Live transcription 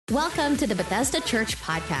Welcome to the Bethesda Church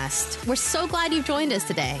Podcast. We're so glad you've joined us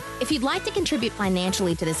today. If you'd like to contribute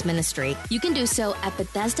financially to this ministry, you can do so at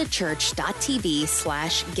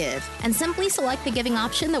BethesdaChurch.tv/give and simply select the giving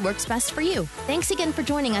option that works best for you. Thanks again for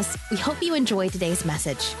joining us. We hope you enjoy today's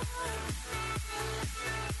message.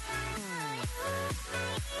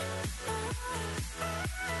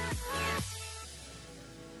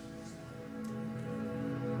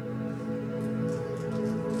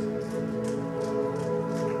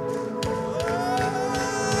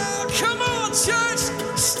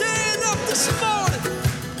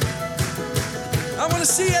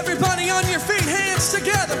 See everybody on your feet, hands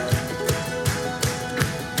together.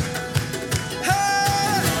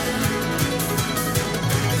 Hey!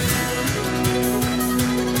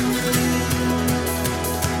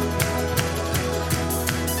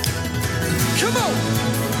 Come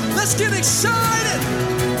on, let's get excited.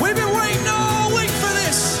 We've been waiting all week for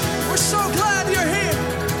this. We're so glad you're here.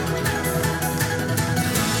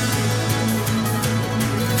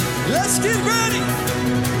 Let's get ready.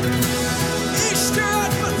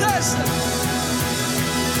 Bethesda.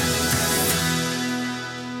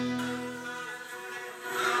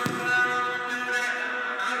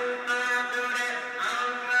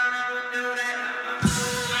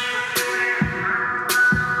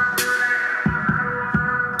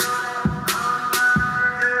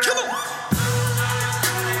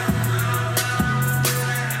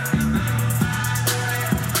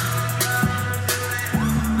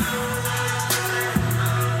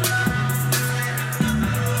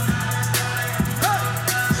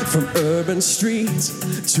 From urban streets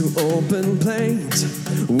to open plains,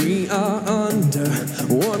 we are under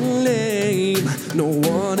one name. No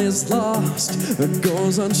one is lost that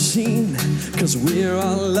goes unseen, 'cause we're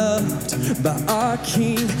all loved by our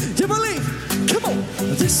King. You believe? Come on!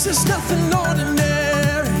 This is nothing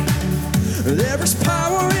ordinary. There is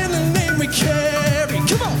power in the name we carry.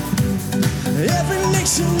 Come on! Every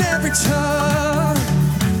nation, every tongue.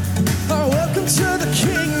 Oh, welcome to the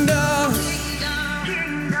kingdom.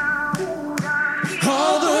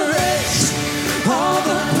 All the rich, all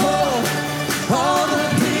the poor, all the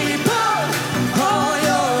people, all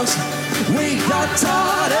yours. We got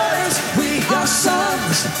daughters, we got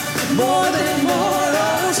sons, more than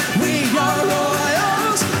mortals. We got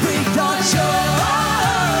royals, we got yours.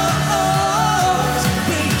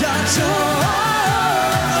 We got yours,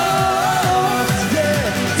 yeah,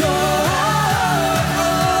 yours.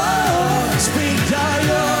 We got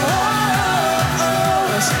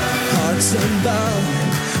yours. Hearts unbound,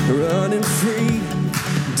 running free,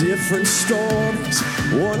 different stories,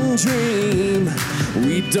 one dream.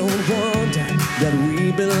 We don't wonder that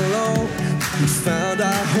we belong. We found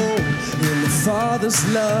our home in the Father's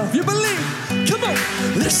love. You believe? Come on!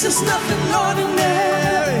 This is nothing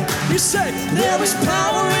ordinary. You say there is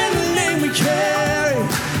power in the name we carry.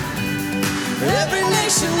 Every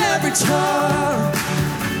nation, every tongue.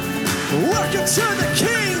 Welcome to the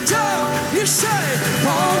kingdom. You say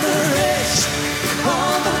all the rich,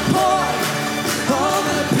 all the poor, all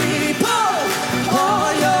the people, all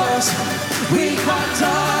yours. We got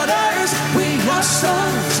daughters, we got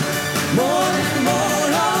sons, more than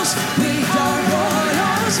mortals. We got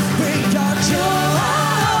royals, we got yours.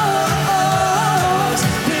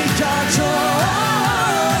 We got yours,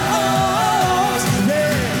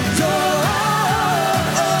 yeah,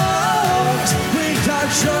 yours. We got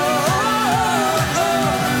yours.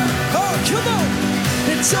 Oh, come on!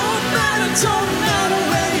 It don't matter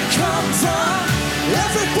where you come from.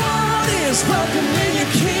 Everybody is welcome in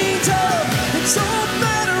your kingdom. It don't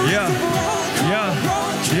matter if you're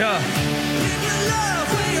wrong, in your love,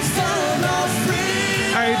 where you found all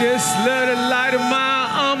free. Hey, this little light of mine,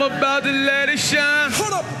 I'm about to let it shine.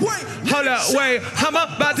 Hold up, wait, I'm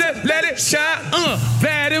about to let it shine.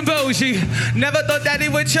 Bad and bougie. Never thought that he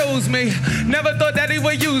would choose me. Never thought that he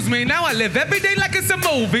would use me. Now I live every day like it's a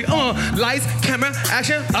movie. Lights, camera,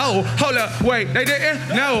 action. Oh, hold up, wait, they didn't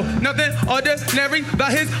know nothing ordinary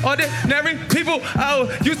about his ordinary people. Oh,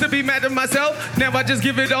 used to be mad at myself. Now I just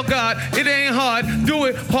give it all God. It ain't hard. Do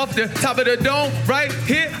it off the top of the dome. Right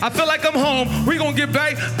here, I feel like I'm home. We gon' get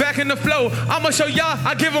back in the flow. I'ma show y'all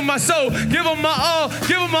I give him my soul. Give him my all.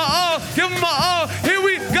 Give him my all. Give him my all. Here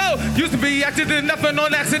we go. Used to be accident, nothing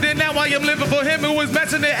on accident. Now I am living for him who is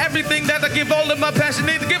matching it. Everything that I give all of my passion.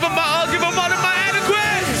 Need to give him my all. Give him all of my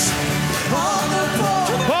adequate. all the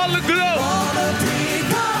poor, All the glow. all the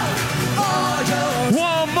people, all yours.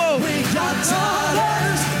 One more. We got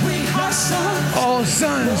daughters, we got sons, All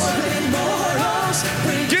sons. more than mortals.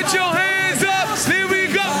 We Get got your hands up. Here we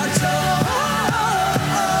go.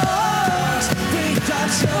 yours. We got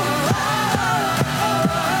yours.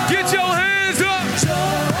 Get your hands up.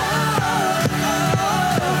 Yours.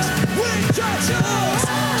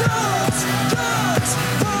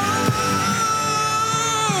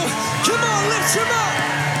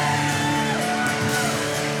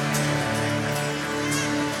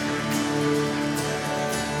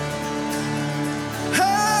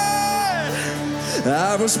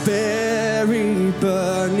 I was buried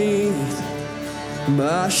beneath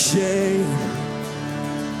my shame.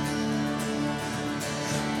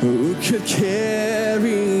 Who could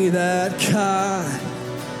carry that kind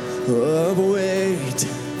of weight?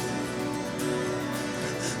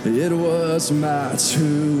 It was my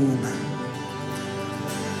tomb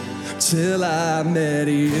till I met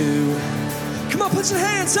you. Come on, put your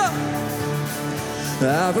hands up.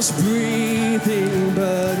 I was breathing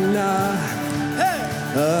but not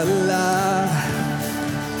alive.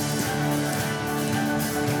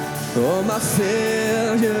 All my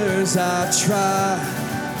failures I tried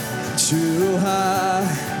to hide.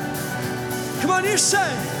 Come on, you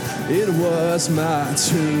say. It was my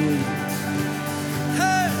tomb,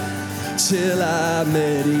 hey, till I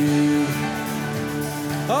met you.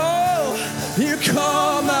 Oh, you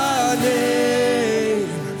called my name,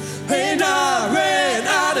 and I ran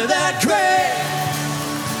out of that grave,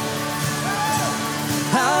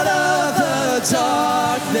 out of the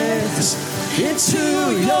darkness,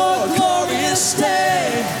 into your glorious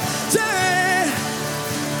day.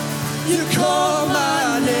 You called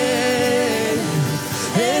my name,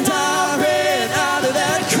 and I ran out of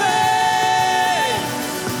that grave,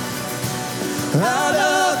 out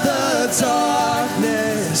of the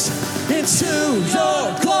darkness, into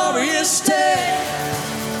your glorious day.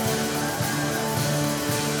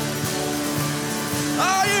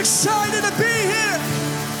 Are you excited to be here?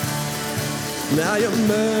 Now your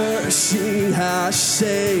mercy has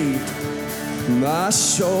saved my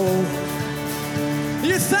soul. Are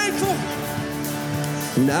you thankful?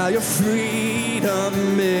 Now your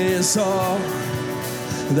freedom is all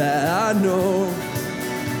that I know.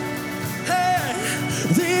 Hey,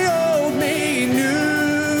 the old me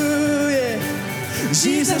knew, yeah.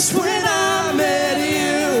 Jesus, when I met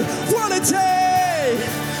you, what a day.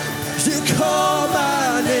 You called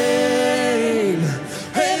my name,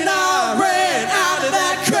 and I ran out of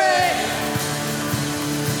that grave,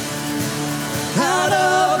 out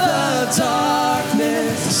of the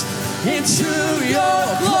darkness, into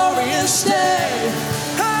your glorious day.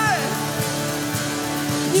 Hey,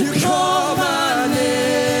 you called my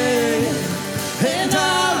name, and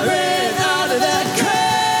I ran out of that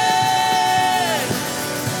grave,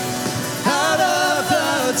 out of the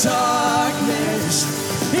darkness,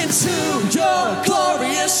 into your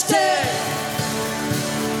glorious day.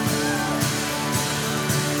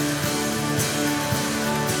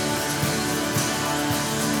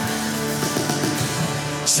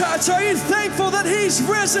 Church, are you thankful that he's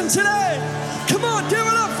risen today? Come on, give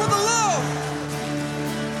it up for the Lord.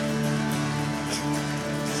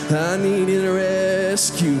 I needed a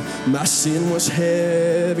rescue. My sin was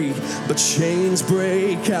heavy, but chains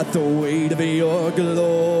break at the weight of your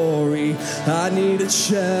glory. I needed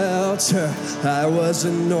shelter. I was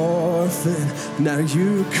an orphan. Now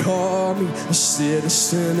you call me a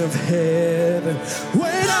citizen of heaven.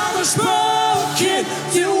 When I was broken,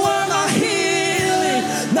 you were my healing.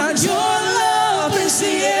 Now your love is the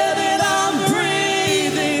air that I'm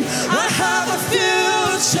breathing. I have a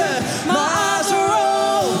future, my eyes are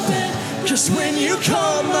open, 'cause when you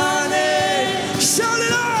call my name, shout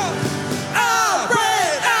it out, I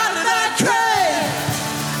ran out of that grave,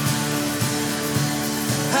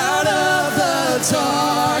 out of the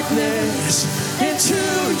darkness, into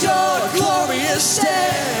your glorious day.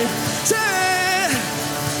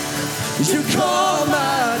 You call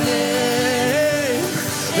my name,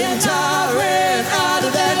 and I ran out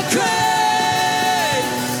of that grave,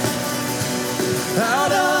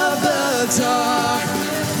 out of the dark.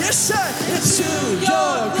 Yes, sir, into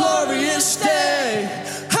your glorious day.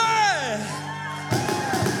 Hey,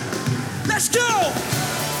 let's go.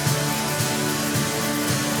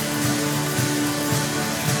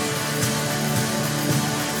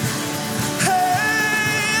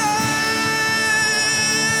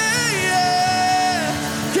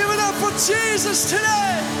 Jesus today.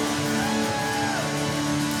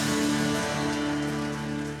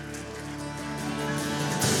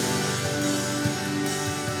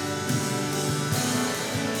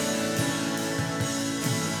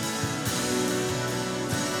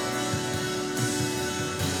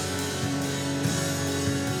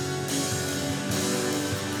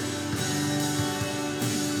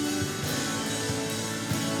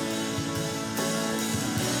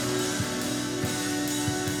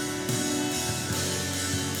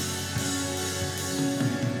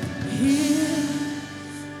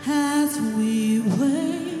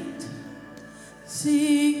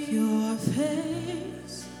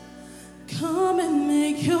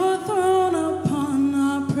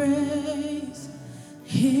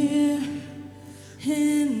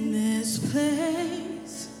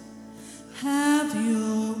 have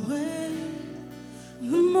your way.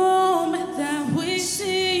 The moment that we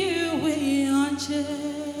see you, we are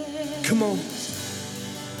changed. Come on.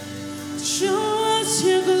 Show us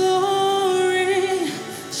your glory.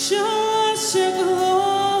 Show us your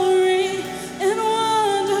glory. In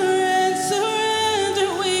wonder and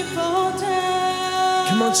surrender, we fall down.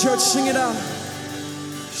 Come on, church, sing it out.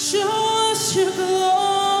 Show us your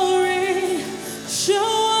glory.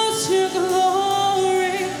 Show us your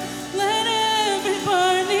glory. Let every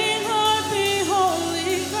burning heart be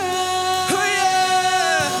holy ground. Oh,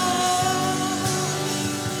 yeah.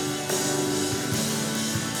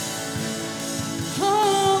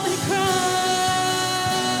 Holy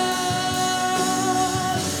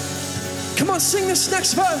ground. Come on, sing this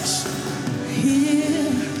next verse.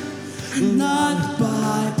 Here, not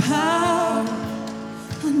by power,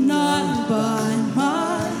 not by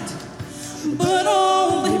might, but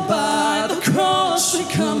only by the cross we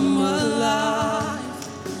come alive.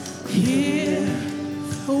 Here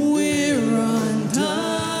we're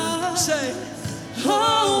undone, Say,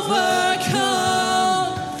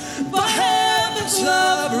 overcome by heaven's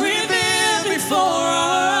love revealed before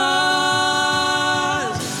our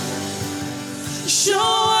eyes. Show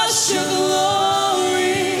us your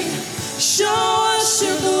glory, show us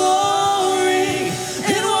your glory.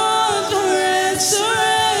 In wonder and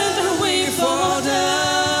surrender, we fall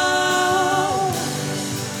down.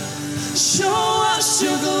 Show us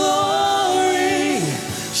your glory,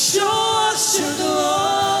 show us your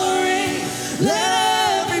glory. Let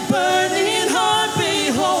every burning heart be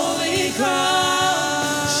holy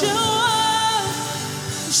ground.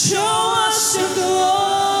 Show us your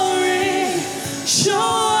glory,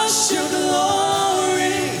 show us your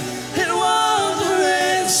glory. In wonder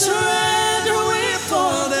and surrender, we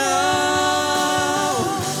fall down.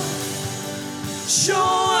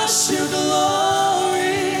 Show us your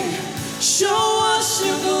glory, show us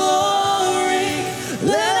your glory.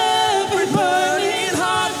 Let every burning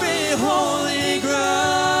heart be holy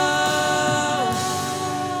ground.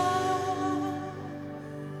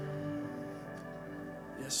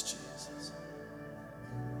 yes, Jesus.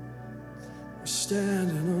 We're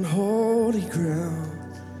standing on holy ground.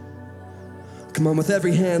 Come on, with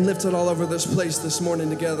every hand lifted all over this place this morning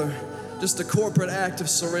together. Just a corporate act of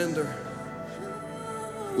surrender.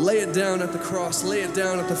 Lay it down at the cross. Lay it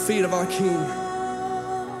down at the feet of our King.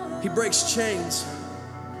 He breaks chains.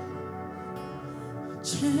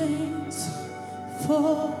 Chains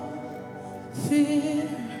fall, fear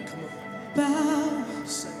bow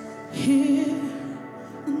here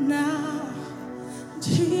and now.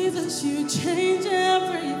 Jesus, you change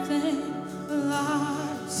everything.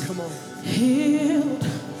 Lives Come on. healed,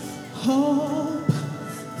 hope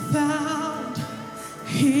found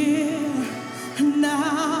here and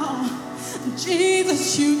now.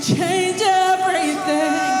 Jesus, you change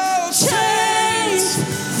everything.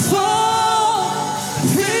 Chains fall,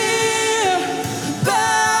 fear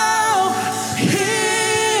bow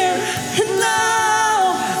here and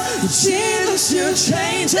now. Jesus, you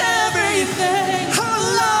change everything. Our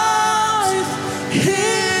lives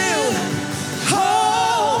healed,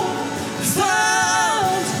 hope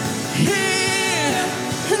found here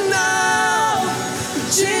and now.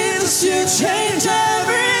 Jesus, you change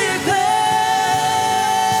everything.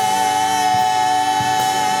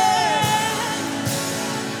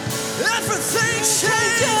 Everything Change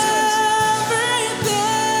changes. everything.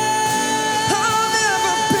 I'll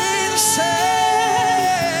never be the same.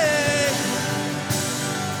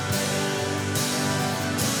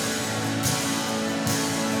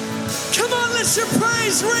 Come on, let your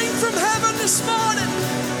praise ring from heaven this morning.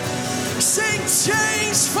 Sing,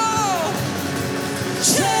 chains fall.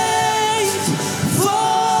 Chains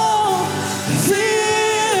fall,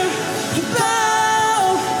 fear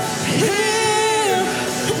bow here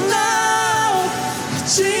now.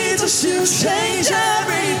 Jesus, you change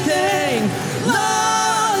everything.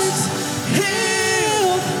 Lives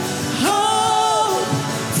healed, hope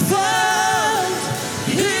found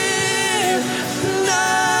here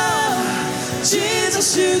now.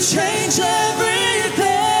 Jesus, you change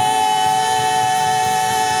everything.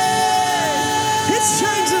 It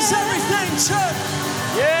changes everything, church.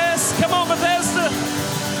 Yes, come on, Bethesda.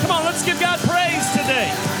 Come on, let's give God praise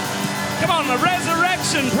today. Come on, the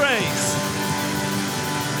resurrection praise.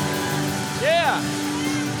 Yeah.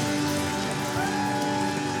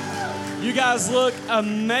 You guys look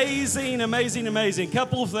amazing, amazing, amazing.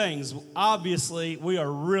 Couple of things. Obviously, we are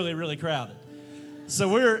really, really crowded. So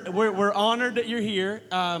we're honored that you're here.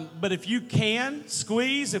 But if you can,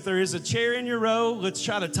 squeeze. If there is a chair in your row, let's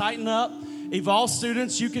try to tighten up Evolve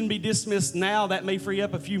students, you can be dismissed now. That may free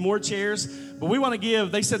up a few more chairs. But we want to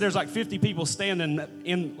give, they said there's like 50 people standing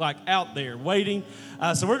in like out there waiting.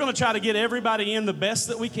 So we're going to try to get everybody in the best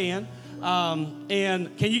that we can.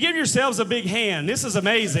 And can you give yourselves a big hand? This is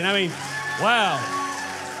amazing. I mean, wow.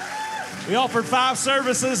 We offered 5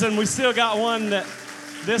 services and we still got one that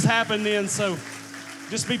this happened in. So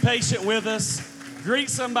just be patient with us. Greet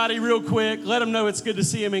somebody real quick. Let them know it's good to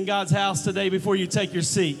see them in God's house today before you take your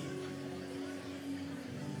seat.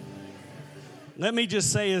 Let me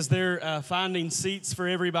just say, as they're finding seats for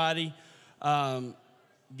everybody,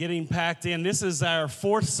 getting packed in, this is our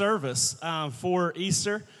 4th service for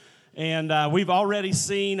Easter. And we've already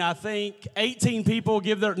seen, I think, 18 people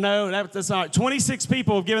give their, no, that's not, 26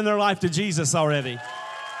 people have given their life to Jesus already.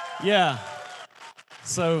 Yeah.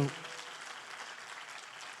 So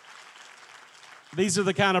these are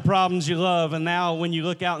the kind of problems you love. And now when you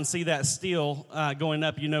look out and see that steel going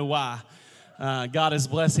up, you know why. God is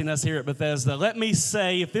blessing us here at Bethesda. Let me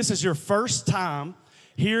say, if this is your first time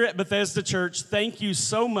here at Bethesda Church, thank you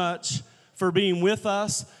so much for being with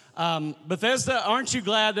us. Bethesda, aren't you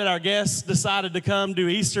glad that our guests decided to come do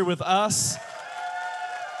Easter with us?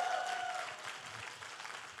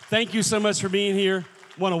 Thank you so much for being here.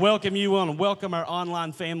 Want to welcome you. Want to welcome our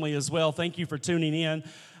online family as well. Thank you for tuning in.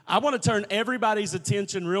 I want to turn everybody's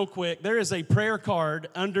attention real quick. There is a prayer card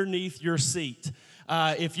underneath your seat.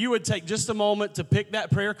 If you would take just a moment to pick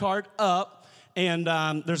that prayer card up, and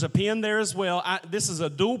there's a pen there as well. This is a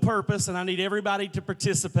dual purpose, and I need everybody to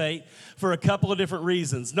participate for a couple of different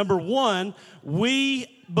reasons. Number one,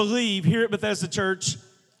 we believe here at Bethesda Church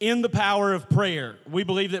in the power of prayer. We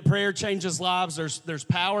believe that prayer changes lives. There's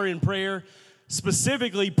power in prayer,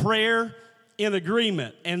 specifically prayer in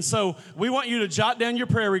agreement. And so we want you to jot down your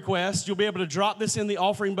prayer request. You'll be able to drop this in the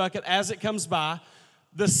offering bucket as it comes by.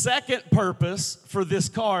 The second purpose for this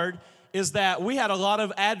card is that we had a lot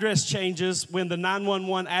of address changes when the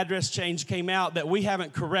 911 address change came out that we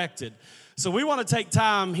haven't corrected. So we want to take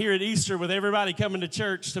time here at Easter with everybody coming to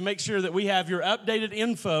church to make sure that we have your updated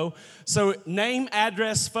info. So name,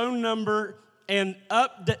 address, phone number, and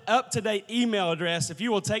up-to-date email address. If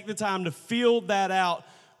you will take the time to fill that out,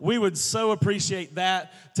 we would so appreciate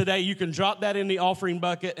that today. You can drop that in the offering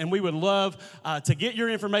bucket, and we would love to get your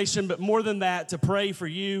information, but more than that, to pray for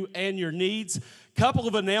you and your needs. Couple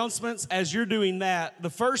of announcements as you're doing that. The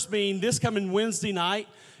first being this coming Wednesday night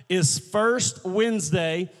is First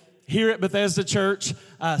Wednesday here at Bethesda Church,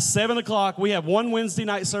 7 o'clock. We have one Wednesday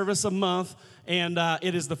night service a month, and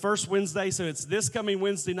it is the first Wednesday, so it's this coming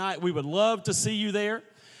Wednesday night. We would love to see you there.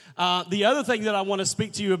 The other thing that I want to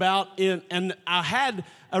speak to you about, and I had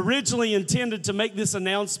originally intended to make this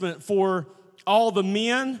announcement for all the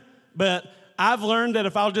men, but I've learned that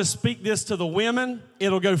if I'll just speak this to the women,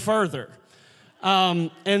 it'll go further.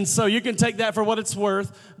 And so you can take that for what it's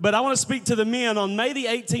worth. But I want to speak to the men. On May the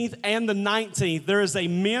 18th and the 19th, there is a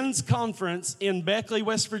men's conference in Beckley,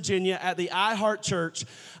 West Virginia at the iHeart Church.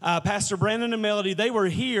 Pastor Brandon and Melody, they were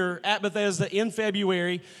here at Bethesda in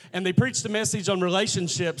February, and they preached a message on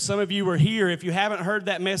relationships. Some of you were here. If you haven't heard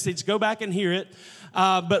that message, go back and hear it.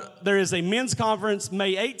 But there is a men's conference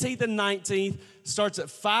May 18th and 19th. Starts at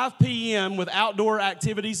 5 p.m. with outdoor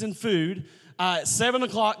activities and food. At 7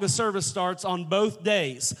 o'clock, the service starts on both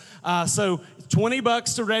days. So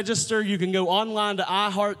 $20 to register. You can go online to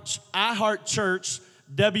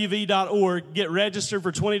iHeartChurchWV.org. Get registered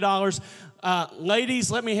for $20.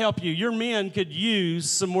 Ladies, let me help you. Your men could use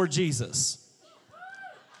some more Jesus.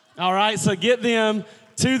 All right, so get them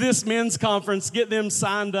to this men's conference. Get them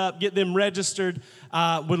signed up. Get them registered.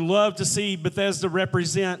 Would love to see Bethesda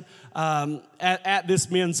represent at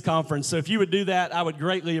this men's conference. So if you would do that, I would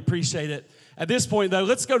greatly appreciate it. At this point, though,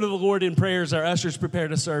 let's go to the Lord in prayer as our ushers prepare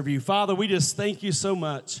to serve you. Father, we just thank you so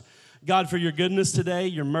much, God, for your goodness today,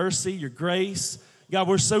 your mercy, your grace. God,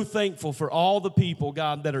 we're so thankful for all the people,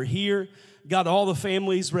 God, that are here. God, all the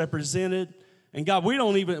families represented. And God, we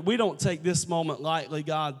don't take this moment lightly,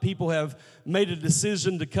 God. People have made a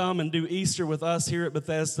decision to come and do Easter with us here at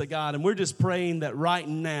Bethesda, God. And we're just praying that right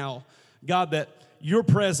now, God, that your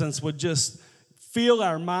presence would just fill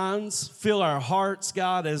our minds, fill our hearts,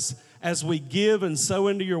 God, as we give and sow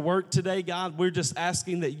into your work today, God. We're just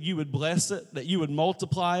asking that you would bless it, that you would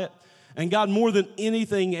multiply it. And God, more than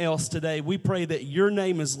anything else today, we pray that your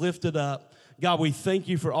name is lifted up. God, we thank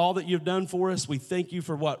you for all that you've done for us. We thank you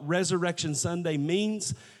for what Resurrection Sunday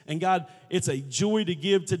means. And God, it's a joy to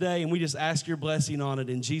give today, and we just ask your blessing on it.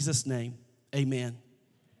 In Jesus' name, amen.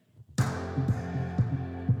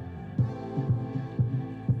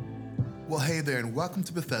 Well, hey there, and welcome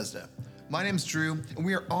to Bethesda. My name's Drew, and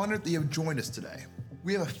we are honored that you have joined us today.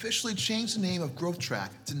 We have officially changed the name of Growth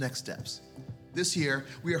Track to Next Steps. This year,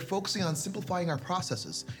 we are focusing on simplifying our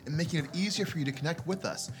processes and making it easier for you to connect with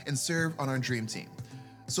us and serve on our dream team.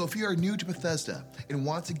 So if you are new to Bethesda and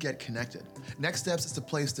want to get connected, Next Steps is the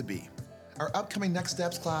place to be. Our upcoming Next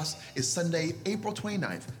Steps class is Sunday, April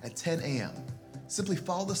 29th at 10 a.m. Simply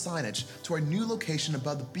follow the signage to our new location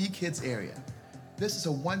above the B Kids area. This is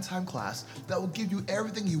a one-time class that will give you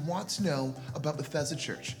everything you want to know about Bethesda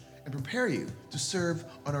Church and prepare you to serve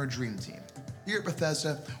on our dream team. Here at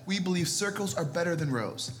Bethesda, we believe circles are better than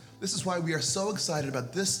rows. This is why we are so excited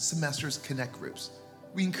about this semester's Connect groups.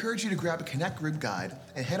 We encourage you to grab a Connect group guide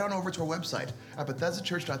and head on over to our website at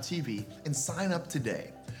BethesdaChurch.tv and sign up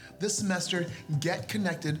today. This semester, get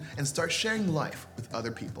connected and start sharing life with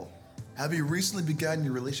other people. Have you recently begun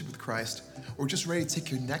your relationship with Christ or just ready to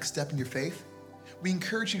take your next step in your faith? We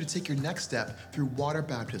encourage you to take your next step through water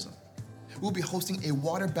baptism. We'll be hosting a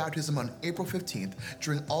water baptism on April 15th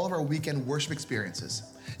during all of our weekend worship experiences.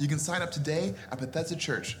 You can sign up today at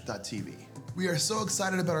BethesdaChurch.tv. We are so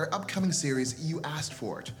excited about our upcoming series, You Asked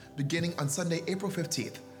For It, beginning on Sunday, April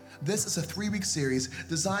 15th. This is a 3-week series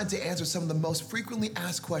designed to answer some of the most frequently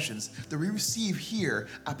asked questions that we receive here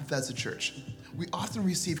at Bethesda Church. We often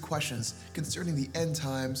receive questions concerning the end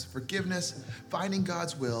times, forgiveness, finding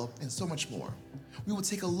God's will, and so much more. We will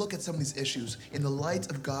take a look at some of these issues in the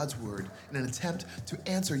light of God's Word in an attempt to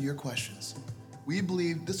answer your questions. We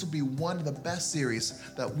believe this will be one of the best series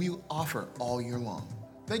that we offer all year long.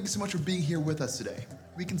 Thank you so much for being here with us today.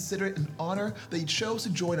 We consider it an honor that you chose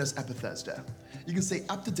to join us at Bethesda. You can stay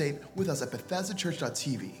up to date with us at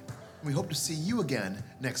BethesdaChurch.tv. And we hope to see you again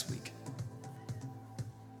next week.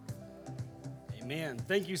 Amen.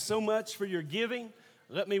 Thank you so much for your giving.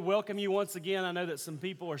 Let me welcome you once again. I know that some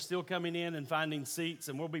people are still coming in and finding seats,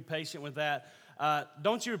 and we'll be patient with that.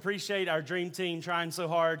 Don't you appreciate our dream team trying so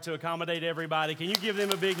hard to accommodate everybody? Can you give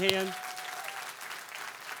them a big hand?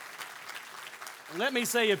 Let me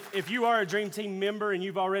say, if you are a Dream Team member and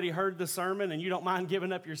you've already heard the sermon and you don't mind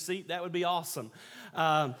giving up your seat, that would be awesome.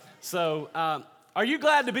 Are you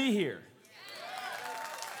glad to be here?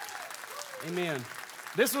 Amen.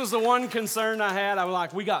 This was the one concern I had. I was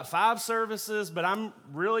like, we got 5 services, but I'm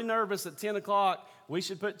really nervous at 10 o'clock. We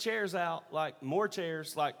should put chairs out, like more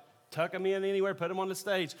chairs, like tuck them in anywhere, put them on the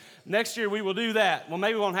stage. Next year we will do that. Well,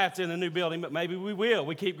 maybe we won't have to in the new building, but maybe we will.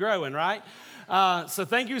 We keep growing, right? So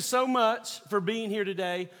thank you so much for being here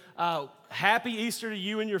today. Happy Easter to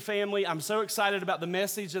you and your family. I'm so excited about the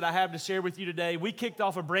message that I have to share with you today. We kicked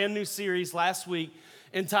off a brand new series last week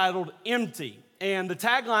entitled Empty. And the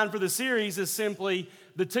tagline for the series is simply,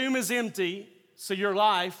 the tomb is empty, so your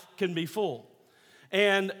life can be full.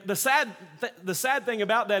 And the sad thing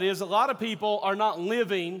about that is a lot of people are not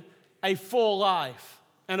living a full life,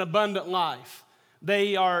 an abundant life.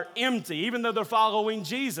 They are empty. Even though they're following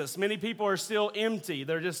Jesus, many people are still empty.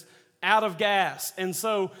 They're just out of gas. And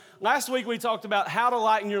so last week we talked about how to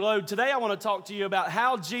lighten your load. Today I want to talk to you about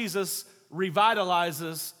how Jesus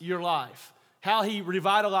revitalizes your life. How he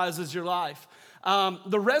revitalizes your life.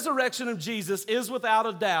 The resurrection of Jesus is without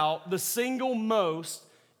a doubt the single most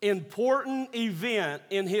important event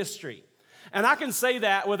in history. And I can say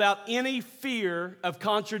that without any fear of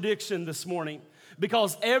contradiction this morning,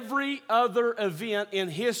 because every other event in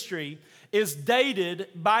history is dated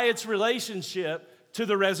by its relationship to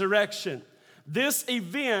the resurrection. This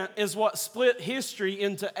event is what split history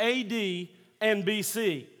into AD and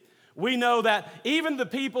BC. We know that even the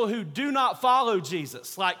people who do not follow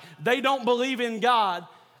Jesus, like they don't believe in God,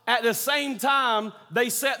 at the same time, they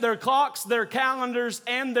set their clocks, their calendars,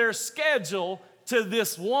 and their schedule to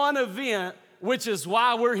this one event, which is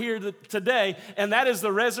why we're here today, and that is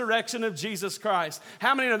the resurrection of Jesus Christ.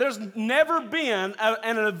 How many know there's never been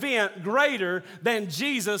an event greater than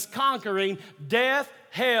Jesus conquering death,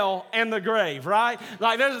 hell, and the grave, right?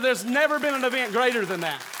 Like there's never been an event greater than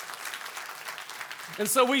that. And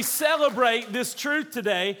so we celebrate this truth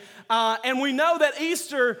today, and we know that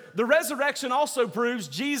Easter, the resurrection also proves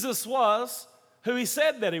Jesus was who he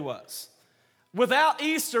said that he was. Without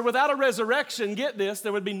Easter, without a resurrection, get this,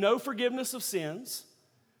 there would be no forgiveness of sins.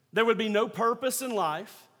 There would be no purpose in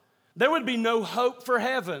life. There would be no hope for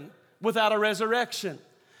heaven without a resurrection.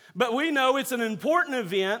 But we know it's an important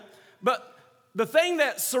event, but the thing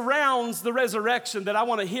that surrounds the resurrection that I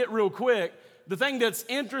want to hit real quick, the thing that's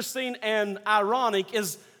interesting and ironic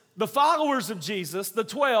is the followers of Jesus, the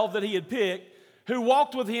 12 that he had picked, who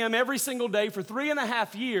walked with him every single day for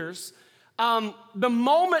 3.5 years, the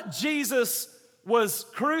moment Jesus was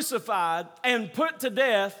crucified and put to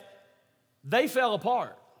death, they fell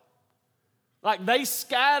apart. Like they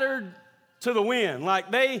scattered to the wind. Like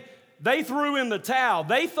they threw in the towel.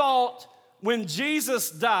 They thought when Jesus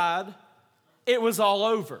died, it was all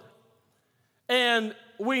over. And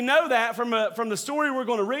we know that from the story we're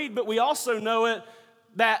going to read, but we also know it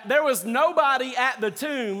that there was nobody at the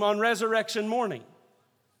tomb on resurrection morning.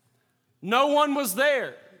 No one was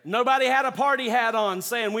there. Nobody had a party hat on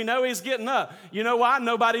saying, we know he's getting up. You know why?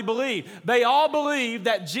 Nobody believed. They all believed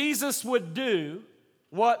that Jesus would do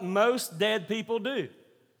what most dead people do.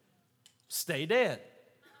 Stay dead.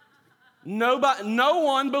 No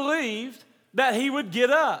one believed that he would get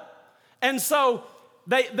up. And so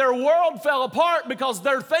their world fell apart because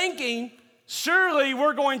they're thinking, surely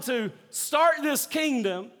we're going to start this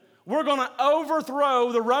kingdom, we're going to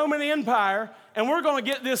overthrow the Roman Empire, and we're going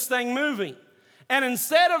to get this thing moving. And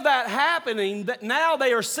instead of that happening, that now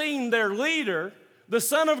they are seeing their leader, the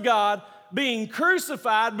Son of God, being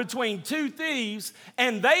crucified between two thieves,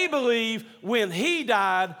 and they believe when he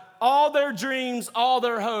died, all their dreams, all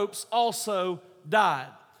their hopes also died.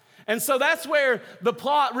 And so that's where the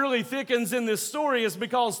plot really thickens in this story, is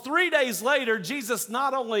because 3 days later, Jesus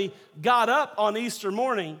not only got up on Easter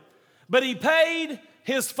morning, but he paid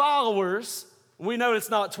his followers. We know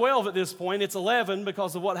it's not 12 at this point, it's 11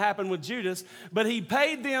 because of what happened with Judas, but he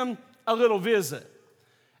paid them a little visit.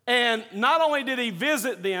 And not only did he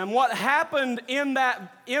visit them, what happened in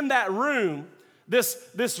that room,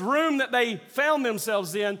 this room that they found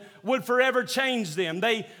themselves in, would forever change them.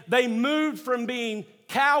 They moved from being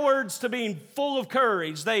cowards to being full of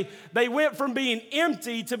courage. They went from being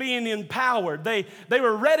empty to being empowered. They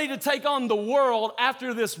were ready to take on the world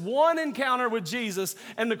after this one encounter with Jesus.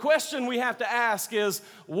 And the question we have to ask is,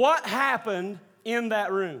 what happened in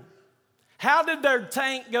that room? How did their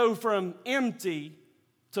tank go from empty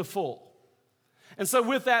to full? And so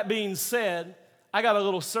with that being said, I got a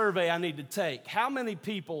little survey I need to take. How many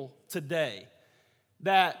people today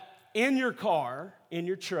that in your car, in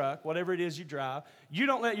your truck, whatever it is you drive, you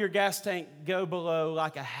don't let your gas tank go below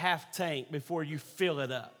like a half tank before you fill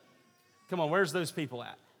it up? Come on, where's those people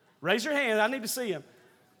at? Raise your hand, I need to see them.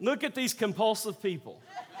 Look at these compulsive people.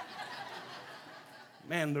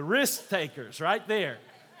 Man, the risk takers right there.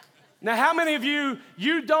 Now, how many of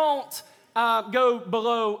you don't go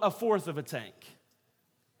below a fourth of a tank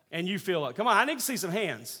and you fill up? Come on, I need to see some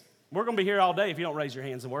hands. We're going to be here all day if you don't raise your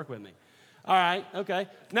hands and work with me. All right, okay.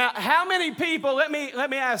 Now, how many people, let me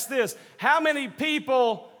ask this. How many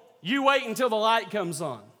people you wait until the light comes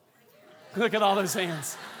on? Look at all those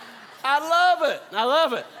hands. I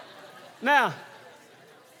love it. Now,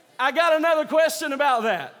 I got another question about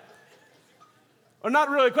that. Or not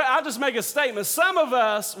really, I'll just make a statement. Some of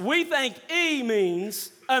us, we think E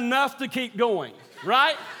means enough to keep going,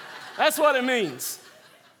 right? That's what it means.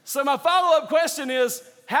 So my follow-up question is,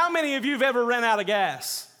 how many of you have ever ran out of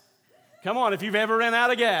gas? Come on, if you've ever ran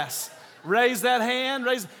out of gas, raise that hand.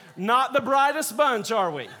 Not the brightest bunch,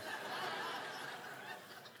 are we?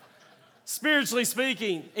 Spiritually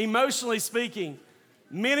speaking, emotionally speaking,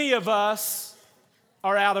 many of us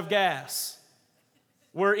are out of gas.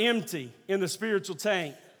 We're empty in the spiritual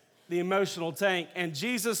tank, the emotional tank, and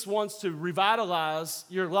Jesus wants to revitalize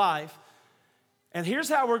your life. And here's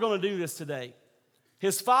how we're going to do this today.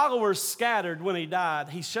 His followers scattered when he died.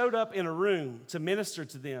 He showed up in a room to minister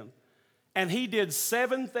to them. And he did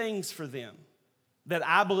 7 things for them that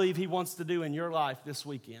I believe he wants to do in your life this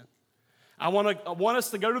weekend. I want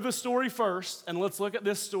us to go to the story first, and let's look at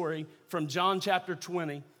this story from John chapter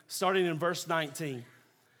 20, starting in verse 19.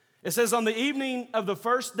 It says, on the evening of the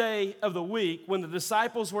first day of the week, when the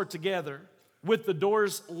disciples were together with the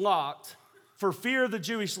doors locked, for fear of the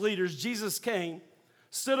Jewish leaders, Jesus came,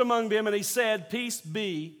 stood among them, and he said, peace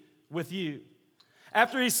be with you.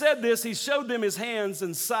 After he said this, he showed them his hands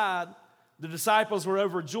and side. The disciples were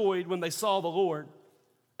overjoyed when they saw the Lord.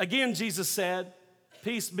 Again, Jesus said,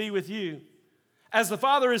 peace be with you. As the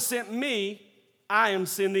Father has sent me, I am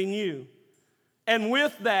sending you. And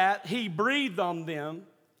with that, he breathed on them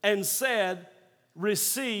and said,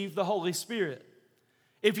 receive the Holy Spirit.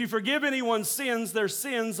 If you forgive anyone's sins, their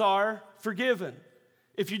sins are forgiven.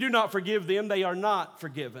 If you do not forgive them, they are not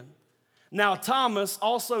forgiven. Now Thomas,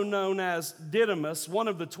 also known as Didymus, one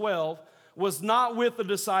of the 12, was not with the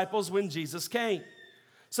disciples when Jesus came.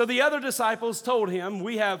 So the other disciples told him,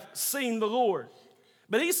 we have seen the Lord.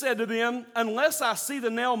 But he said to them, unless I see the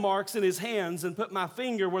nail marks in his hands and put my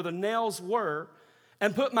finger where the nails were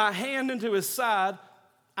and put my hand into his side,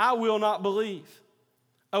 I will not believe.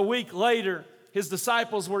 A week later, his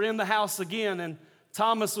disciples were in the house again, and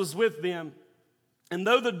Thomas was with them. And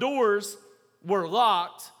though the doors were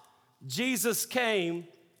locked, Jesus came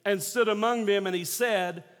and stood among them, and he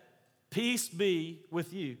said, peace be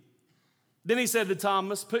with you. Then he said to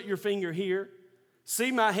Thomas, put your finger here.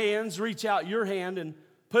 See my hands, reach out your hand and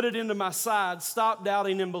put it into my side. Stop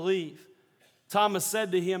doubting and believe. Thomas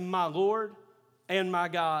said to him, my Lord and my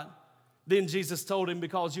God. Then Jesus told him,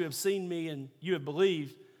 because you have seen me and you have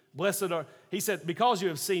believed, blessed are, he said, because you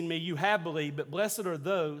have seen me, you have believed, but blessed are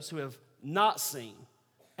those who have not seen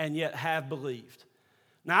and yet have believed.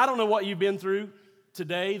 Now, I don't know what you've been through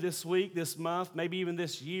today, this week, this month, maybe even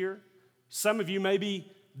this year. Some of you,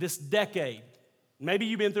 maybe this decade. Maybe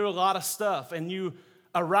you've been through a lot of stuff and you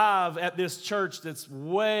arrive at this church that's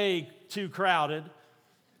way too crowded.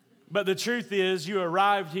 But the truth is, you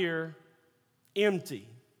arrived here empty.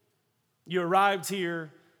 You arrived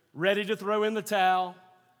here ready to throw in the towel.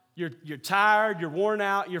 You're tired, you're worn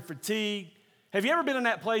out, you're fatigued. Have you ever been in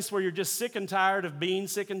that place where you're just sick and tired of being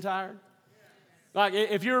sick and tired? Like,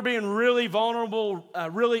 if you were being really vulnerable,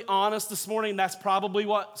 really honest this morning, that's probably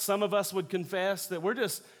what some of us would confess, that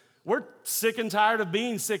we're sick and tired of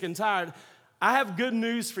being sick and tired. I have good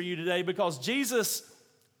news for you today, because Jesus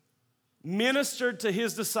ministered to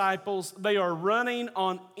his disciples. They are running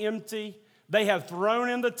on empty. They have thrown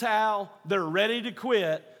in the towel. They're ready to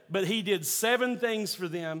quit. But he did 7 things for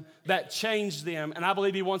them that changed them, and I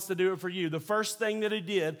believe he wants to do it for you. The first thing that he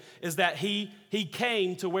did is that he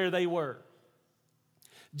came to where they were.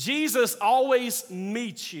 Jesus always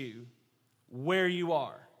meets you where you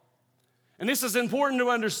are. And this is important to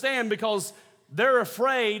understand, because they're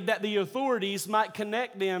afraid that the authorities might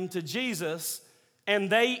connect them to Jesus and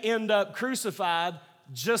they end up crucified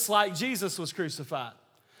just like Jesus was crucified.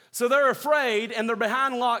 So they're afraid and they're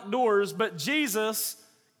behind locked doors, but Jesus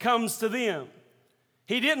comes to them.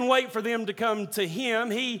 He didn't wait for them to come to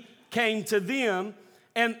him. He came to them.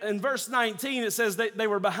 And in verse 19, it says that they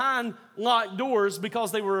were behind locked doors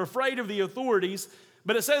because they were afraid of the authorities.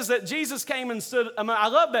 But it says that Jesus came and stood. I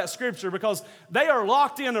love that scripture, because they are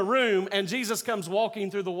locked in a room and Jesus comes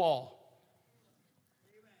walking through the wall.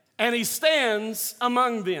 And he stands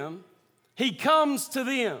among them. He comes to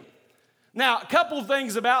them. Now, a couple of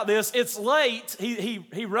things about this. It's late.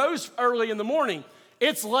 He rose early in the morning.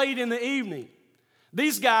 It's late in the evening.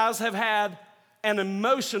 These guys have had an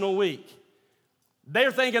emotional week.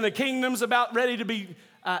 They're thinking the kingdom's about ready to be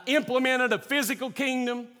implemented, a physical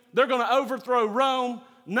kingdom. They're going to overthrow Rome.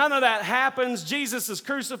 None of that happens. Jesus is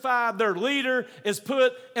crucified. Their leader is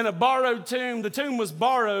put in a borrowed tomb. The tomb was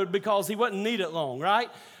borrowed because he wouldn't need it long, right?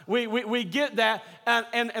 We get that.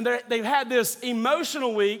 And they've had this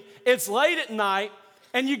emotional week. It's late at night.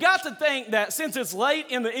 And you got to think that since it's late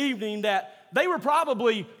in the evening, that they were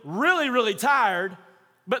probably really, really tired,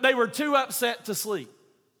 but they were too upset to sleep.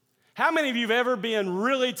 How many of you have ever been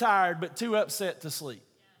really tired but too upset to sleep?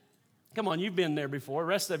 Come on, you've been there before. The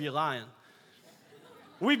rest of you lying.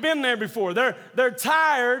 We've been there before. They're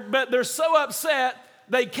tired, but they're so upset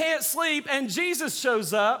they can't sleep, and Jesus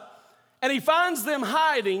shows up, and he finds them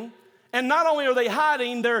hiding, and not only are they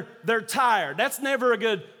hiding, they're tired. That's never a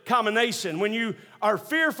good combination. When you are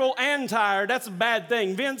fearful and tired, that's a bad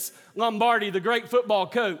thing. Vince Lombardi, the great football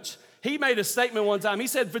coach, he made a statement one time. He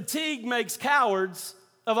said, "Fatigue makes cowards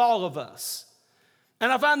of all of us."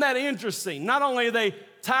 And I find that interesting. Not only are they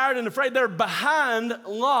tired and afraid, they're behind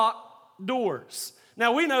locked doors.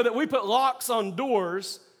 Now, we know that we put locks on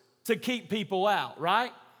doors to keep people out,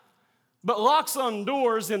 right? But locks on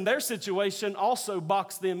doors in their situation also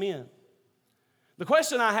box them in. The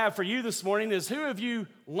question I have for you this morning is, who have you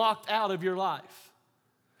locked out of your life?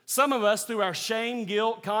 Some of us, through our shame,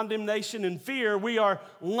 guilt, condemnation, and fear, we are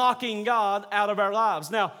locking God out of our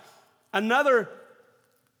lives. Now, another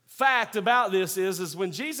fact about this is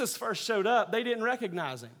when Jesus first showed up, they didn't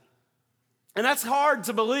recognize him. And that's hard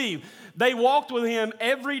to believe. They walked with him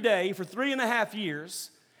every day for 3.5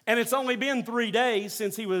 years, and it's only been 3 days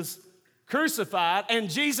since he was crucified, and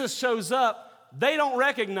Jesus shows up. They don't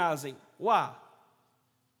recognize him. Why?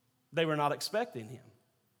 They were not expecting him.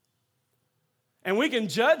 And we can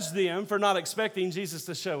judge them for not expecting Jesus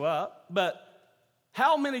to show up, but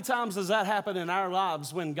how many times does that happen in our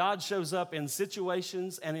lives when God shows up in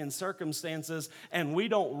situations and in circumstances and we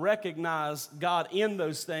don't recognize God in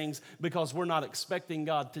those things because we're not expecting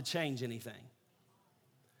God to change anything?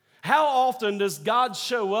 How often does God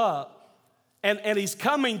show up and he's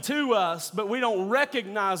coming to us, but we don't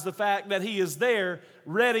recognize the fact that he is there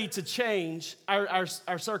ready to change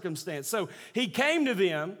our circumstance? So he came to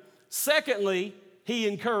them. Secondly, he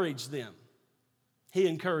encouraged them. He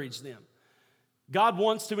encouraged them. God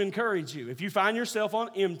wants to encourage you. If you find yourself on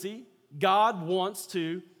empty, God wants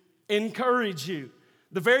to encourage you.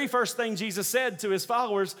 The very first thing Jesus said to his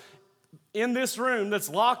followers in this room that's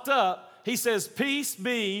locked up, he says, "Peace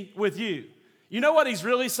be with you." You know what he's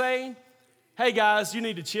really saying? Hey guys, you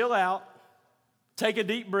need to chill out, take a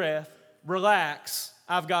deep breath, relax,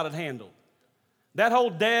 I've got it handled. That whole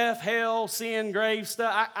death, hell, sin, grave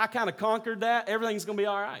stuff, I kind of conquered that. Everything's going to be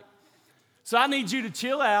all right. So I need you to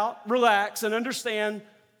chill out, relax, and understand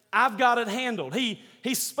I've got it handled. He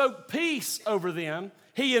spoke peace over them.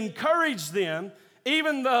 He encouraged them,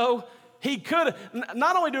 even though he could.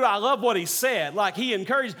 Not only do I love what he said, like he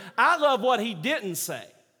encouraged, I love what he didn't say.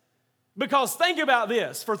 Because think about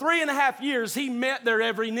this. For 3.5 years, he met their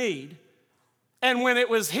every need. And when it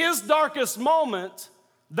was his darkest moment,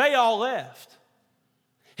 they all left.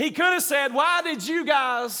 He could have said, why did you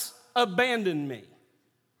guys abandon me?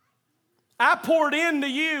 I poured into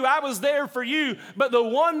you. I was there for you. But the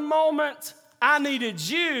one moment I needed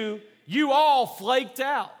you, you all flaked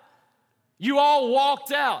out. You all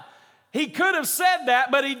walked out. He could have said that,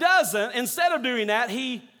 but he doesn't. Instead of doing that,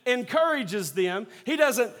 he encourages them. He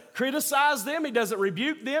doesn't criticize them. He doesn't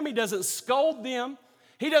rebuke them. He doesn't scold them.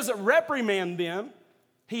 He doesn't reprimand them.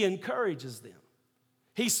 He encourages them.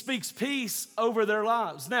 He speaks peace over their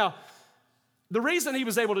lives. Now, the reason he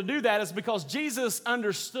was able to do that is because Jesus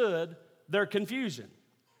understood their confusion.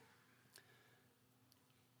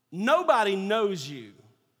 Nobody knows you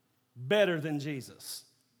better than Jesus.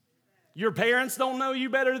 Your parents don't know you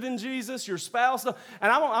better than Jesus. Your spouse don't.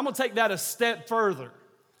 And I'm going to take that a step further.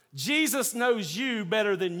 Jesus knows you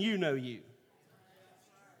better than you know you.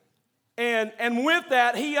 And with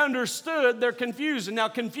that, he understood their confusion. Now,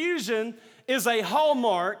 confusion is a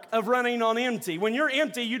hallmark of running on empty. When you're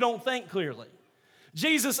empty, you don't think clearly.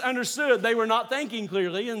 Jesus understood they were not thinking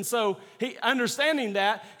clearly, and so understanding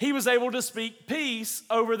that, he was able to speak peace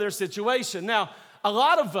over their situation. Now, a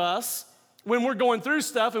lot of us, when we're going through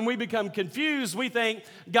stuff and we become confused, we think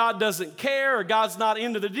God doesn't care or God's not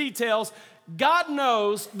into the details. God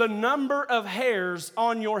knows the number of hairs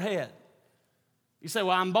on your head. You say,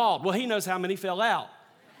 well, I'm bald. Well, he knows how many fell out.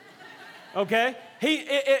 Okay?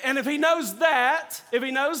 And if he knows that,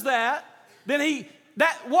 then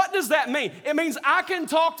what does that mean? It means I can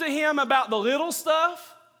talk to him about the little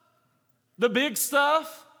stuff, the big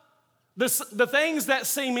stuff, the things that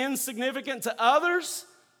seem insignificant to others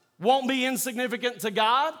won't be insignificant to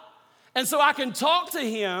God. And so I can talk to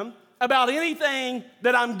him about anything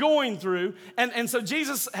that I'm going through. And so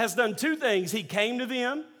Jesus has done two things. He came to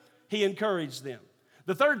them, he encouraged them.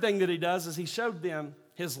 The third thing that he does is he showed them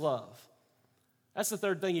his love. That's the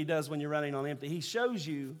third thing he does when you're running on empty. He shows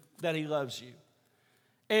you that he loves you.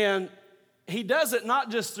 And he does it not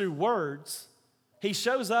just through words. He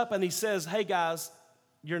shows up and he says, hey guys,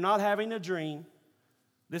 you're not having a dream.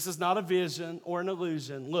 This is not a vision or an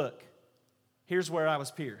illusion. Look, here's where I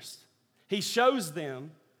was pierced. He shows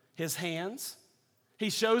them his hands. He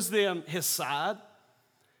shows them his side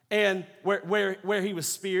and where he was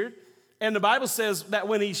speared. And the Bible says that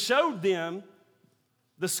when he showed them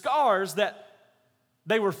the scars, that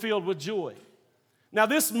they were filled with joy. Now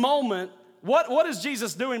this moment, what is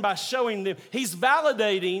Jesus doing by showing them? He's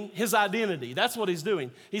validating his identity. That's what he's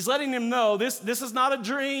doing. He's letting them know this is not a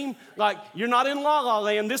dream. Like, you're not in La La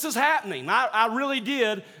Land. This is happening. I really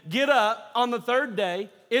did get up on the third day.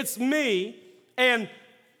 It's me, and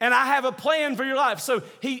I have a plan for your life. So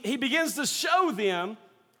he begins to show them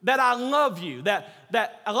that I love you.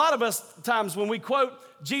 That a lot of us times when we quote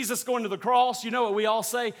Jesus going to the cross, you know what we all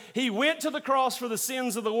say? He went to the cross for the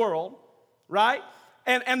sins of the world, right?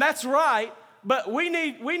 And that's right, but we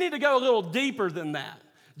need to go a little deeper than that.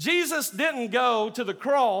 Jesus didn't go to the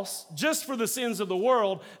cross just for the sins of the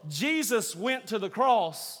world. Jesus went to the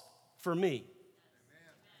cross for me.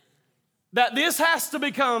 That this has to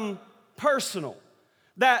become personal.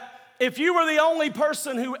 That if you were the only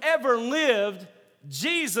person who ever lived,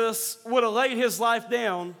 Jesus would have laid his life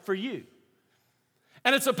down for you.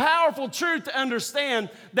 And it's a powerful truth to understand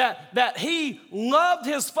that he loved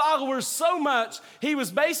his followers so much, he was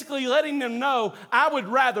basically letting them know, I would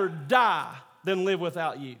rather die than live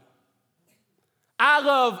without you. I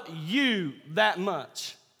love you that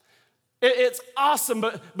much. It's awesome,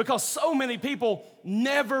 but because so many people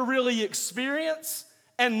never really experience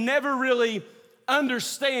and never really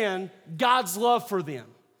understand God's love for them.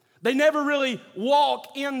 They never really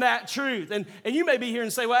walk in that truth. And you may be here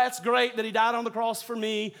and say, well, that's great that he died on the cross for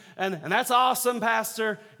me, and that's awesome,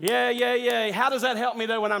 Pastor. Yeah. How does that help me,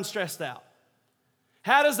 though, when I'm stressed out?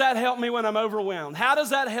 How does that help me when I'm overwhelmed? How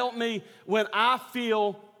does that help me when I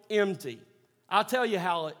feel empty? I'll tell you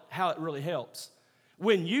how it really helps.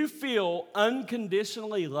 When you feel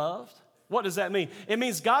unconditionally loved, what does that mean? It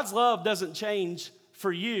means God's love doesn't change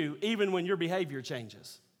for you even when your behavior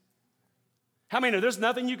changes. How many know there's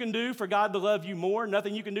nothing you can do for God to love you more,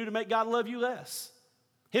 nothing you can do to make God love you less?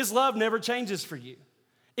 His love never changes for you.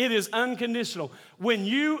 It is unconditional. When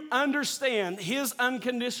you understand his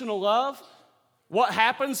unconditional love, what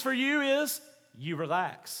happens for you is you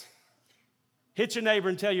relax. Hit your neighbor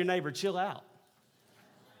and tell your neighbor, chill out.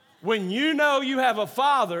 When you know you have a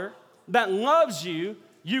Father that loves you,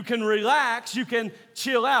 you can relax, you can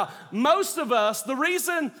chill out. Most of us, the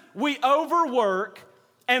reason we overwork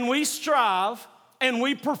and we strive and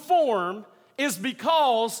we perform is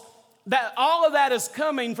because that all of that is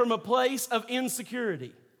coming from a place of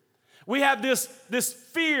insecurity. We have this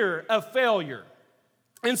fear of failure.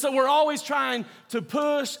 And so we're always trying to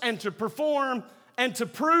push and to perform and to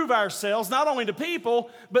prove ourselves, not only to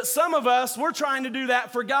people, but some of us, we're trying to do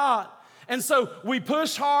that for God. And so we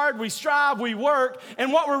push hard, we strive, we work,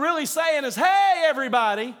 and what we're really saying is, hey,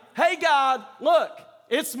 everybody, hey, God, look,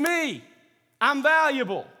 it's me. I'm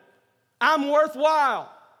valuable. I'm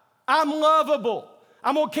worthwhile. I'm lovable.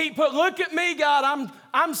 I'm gonna look at me, God,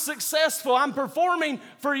 I'm successful, I'm performing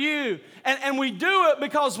for you. And we do it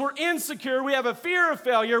because we're insecure, we have a fear of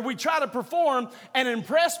failure, we try to perform and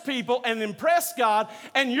impress people and impress God.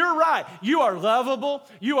 And you're right, you are lovable,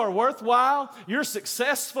 you are worthwhile, you're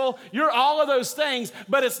successful, you're all of those things,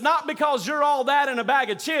 but it's not because you're all that in a bag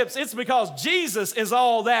of chips, it's because Jesus is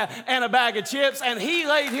all that and a bag of chips, and he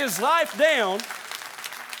laid his life down.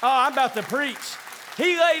 Oh, I'm about to preach.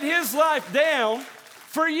 He laid his life down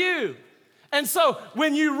for you. And so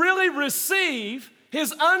when you really receive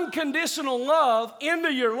his unconditional love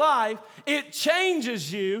into your life, it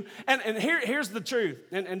changes you. And here's the truth.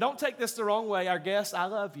 And don't take this the wrong way, our guests, I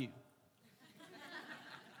love you.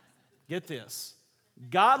 Get this.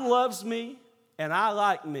 God loves me and I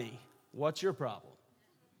like me. What's your problem?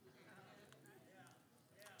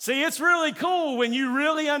 See, it's really cool when you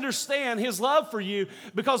really understand his love for you,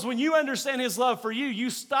 because when you understand his love for you, you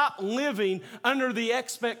stop living under the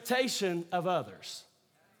expectation of others.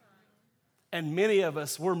 And many of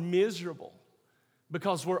us, we're miserable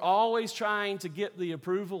because we're always trying to get the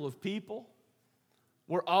approval of people.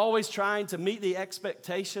 We're always trying to meet the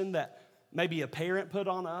expectation that maybe a parent put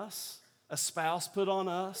on us, a spouse put on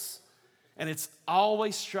us, and it's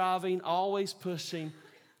always striving, always pushing,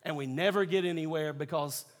 and we never get anywhere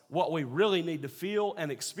because what we really need to feel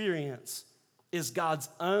and experience is God's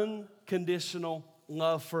unconditional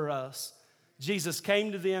love for us. Jesus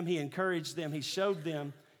came to them, he encouraged them, he showed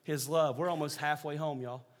them his love. We're almost halfway home,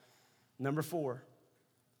 y'all. Number 4,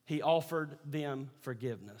 he offered them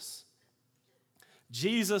forgiveness.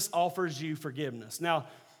 Jesus offers you forgiveness. Now,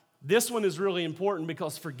 this one is really important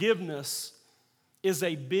because forgiveness is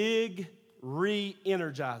a big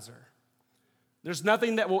re-energizer. There's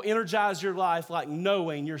nothing that will energize your life like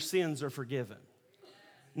knowing your sins are forgiven.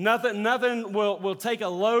 Nothing will take a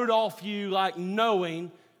load off you like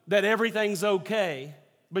knowing that everything's okay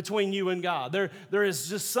between you and God. There is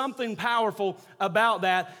just something powerful about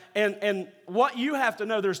that. And what you have to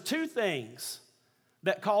know, there's 2 things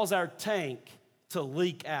that cause our tank to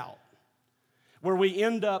leak out, where we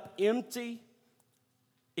end up empty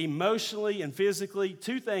emotionally and physically.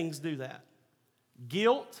 2 things do that: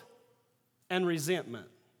 guilt and resentment.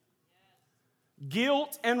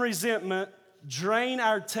 Guilt and resentment drain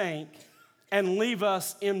our tank and leave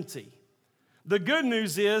us empty. The good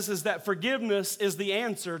news is that forgiveness is the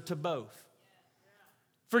answer to both.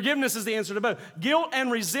 Forgiveness is the answer to both. Guilt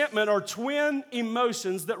and resentment are twin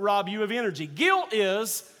emotions that rob you of energy. Guilt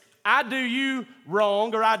is, I do you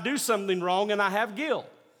wrong, or I do something wrong and I have guilt.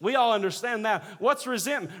 We all understand that. What's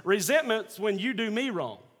resentment? Resentment's when you do me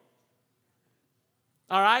wrong.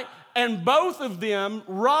 All right? And both of them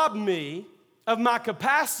rob me of my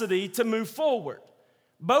capacity to move forward.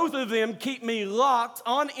 Both of them keep me locked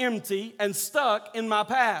on empty and stuck in my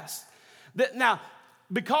past. Now,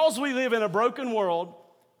 because we live in a broken world,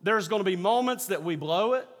 there's going to be moments that we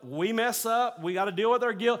blow it, we mess up, we got to deal with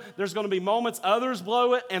our guilt. There's going to be moments others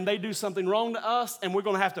blow it and they do something wrong to us, and we're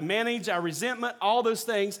going to have to manage our resentment, all those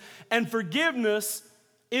things. And forgiveness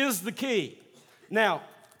is the key. Now,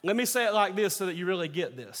 let me say it like this so that you really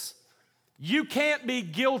get this. You can't be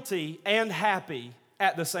guilty and happy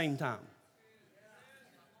at the same time.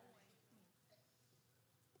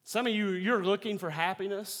 Some of you, you're looking for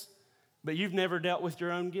happiness, but you've never dealt with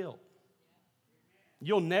your own guilt.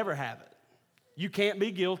 You'll never have it. You can't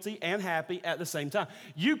be guilty and happy at the same time.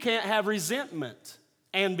 You can't have resentment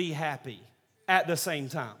and be happy at the same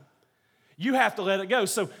time. You have to let it go.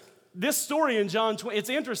 So this story in John 20, it's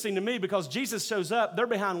interesting to me because Jesus shows up, they're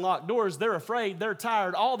behind locked doors, they're afraid, they're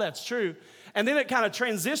tired, all that's true. And then it kind of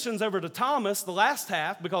transitions over to Thomas, the last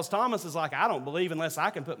half, because Thomas is like, I don't believe unless I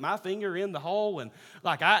can put my finger in the hole. And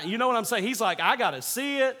like, you know what I'm saying? He's like, I got to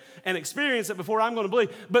see it and experience it before I'm going to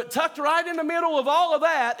believe. But tucked right in the middle of all of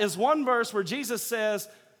that is one verse where Jesus says,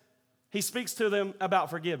 he speaks to them about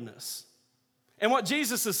forgiveness. And what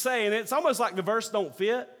Jesus is saying, it's almost like the verse don't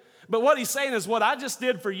fit. But what he's saying is, what I just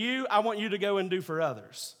did for you, I want you to go and do for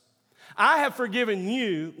others. I have forgiven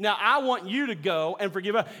you. Now I want you to go and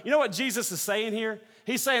forgive others. You know what Jesus is saying here?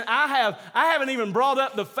 He's saying, I haven't even brought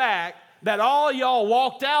up the fact that all y'all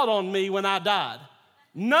walked out on me when I died.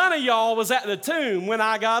 None of y'all was at the tomb when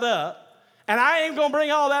I got up. And I ain't gonna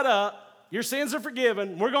bring all that up. Your sins are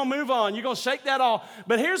forgiven. We're gonna move on. You're gonna shake that off.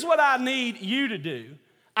 But here's what I need you to do.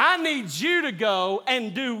 I need you to go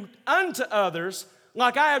and do unto others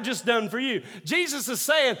like I have just done for you. Jesus is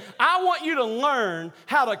saying, I want you to learn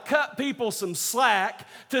how to cut people some slack,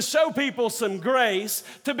 to show people some grace,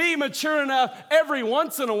 to be mature enough every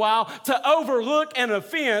once in a while to overlook an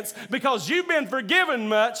offense. Because you've been forgiven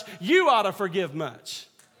much, you ought to forgive much.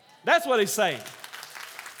 That's what he's saying.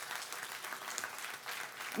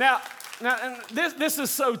 Now this is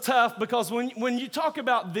so tough because when you talk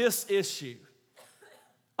about this issue,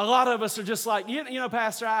 a lot of us are just like, you know,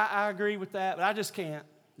 Pastor, I agree with that, but I just can't.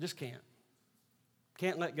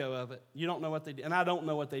 Can't let go of it. You don't know what they did, and I don't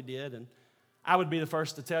know what they did, and I would be the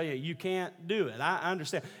first to tell you, you can't do it. I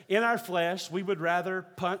understand. In our flesh, we would rather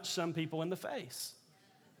punch some people in the face.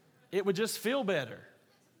 It would just feel better.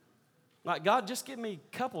 Like, God, just give me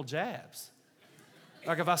a couple jabs.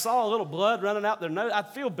 Like if I saw a little blood running out their nose, I'd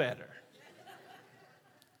feel better.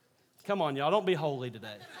 Come on, y'all, don't be holy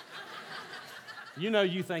today. You know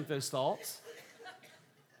you think those thoughts.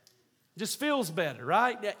 Just feels better,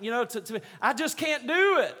 right? You know, I just can't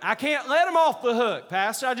do it. I can't let them off the hook,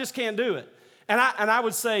 Pastor. I just can't do it. And I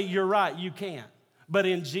would say, you're right, you can't. But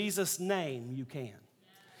in Jesus' name, you can.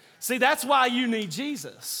 See, that's why you need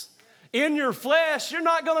Jesus. In your flesh, you're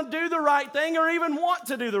not going to do the right thing or even want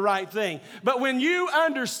to do the right thing. But when you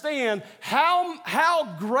understand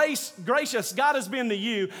how gracious God has been to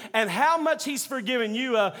you and how much he's forgiven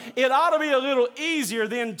you, it ought to be a little easier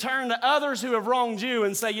than turn to others who have wronged you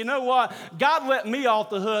and say, you know what? God let me off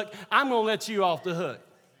the hook. I'm going to let you off the hook.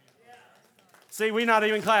 See, we're not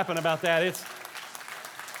even clapping about that.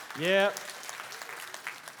 Yeah.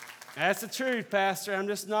 That's the truth, Pastor. I'm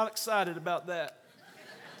just not excited about that.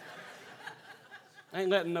 I ain't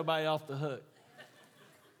letting nobody off the hook.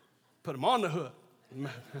 Put them on the hook. I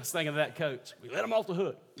was thinking of that coach. We let them off the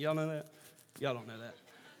hook. Y'all know that? Y'all don't know that.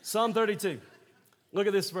 Psalm 32. Look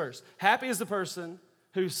at this verse. Happy is the person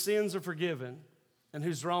whose sins are forgiven and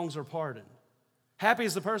whose wrongs are pardoned. Happy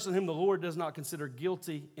is the person whom the Lord does not consider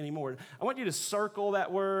guilty anymore. I want you to circle that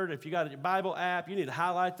word. If you got a Bible app, you need to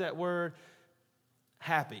highlight that word.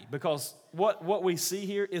 Happy. Because what we see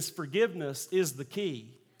here is forgiveness is the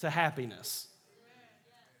key to happiness.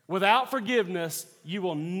 Without forgiveness, you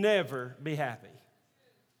will never be happy.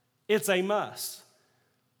 It's a must.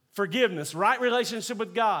 Forgiveness, right relationship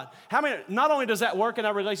with God. Not only does that work in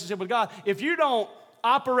our relationship with God, if you don't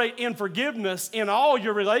operate in forgiveness in all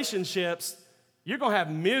your relationships, you're going to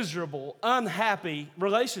have miserable, unhappy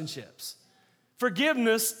relationships.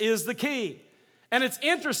 Forgiveness is the key. And it's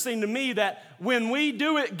interesting to me that when we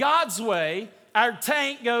do it God's way, our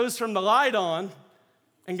tank goes from the light on,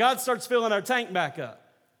 and God starts filling our tank back up.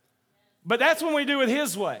 But that's when we do it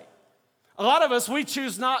his way. A lot of us, we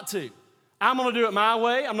choose not to. I'm going to do it my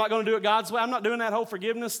way. I'm not going to do it God's way. I'm not doing that whole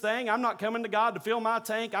forgiveness thing. I'm not coming to God to fill my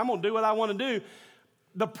tank. I'm going to do what I want to do.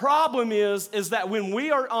 The problem is that when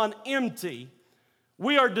we are on empty,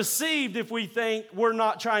 we are deceived if we think we're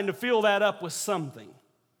not trying to fill that up with something.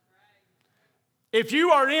 If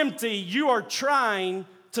you are empty, you are trying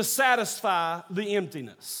to satisfy the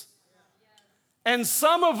emptiness. And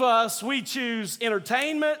some of us, we choose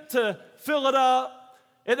entertainment to fill it up.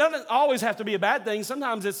 It doesn't always have to be a bad thing.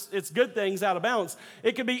 Sometimes it's good things out of balance.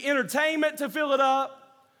 It could be entertainment to fill it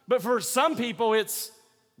up. But for some people, it's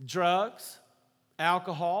drugs,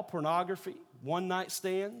 alcohol, pornography, one-night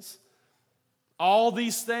stands. All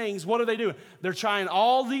these things, what are they doing? They're trying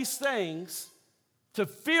all these things to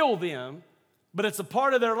fill them, but it's a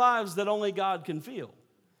part of their lives that only God can fill.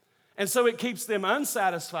 And so it keeps them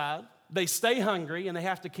unsatisfied. They stay hungry, and they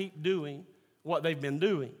have to keep doing what they've been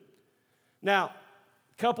doing. Now,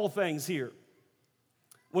 a couple things here.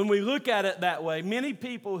 When we look at it that way, many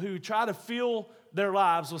people who try to fill their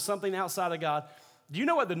lives with something outside of God, do you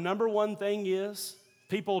know what the number one thing is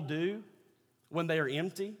people do when they are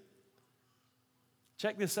empty?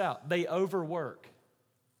 Check this out. They overwork.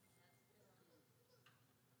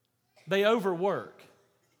 They overwork.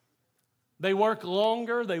 They work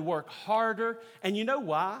longer, they work harder. And you know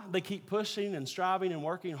why they keep pushing and striving and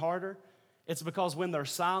working harder? It's because when they're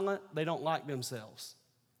silent, they don't like themselves.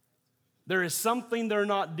 There is something they're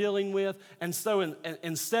not dealing with. And so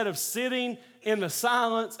instead of sitting in the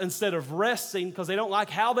silence, instead of resting, because they don't like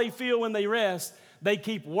how they feel when they rest, they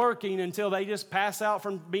keep working until they just pass out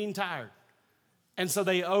from being tired. And so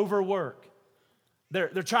they overwork.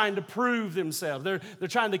 They're trying to prove themselves. They're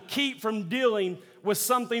trying to keep from dealing with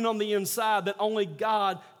something on the inside that only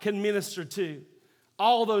God can minister to.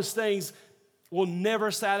 All those things will never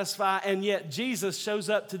satisfy, and yet Jesus shows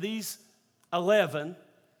up to these 11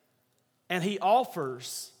 and he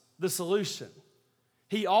offers the solution.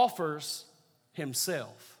 He offers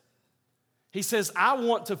himself. He says, I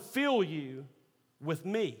want to fill you with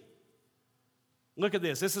me. Look at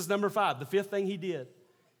this. This is number 5, the 5th thing he did.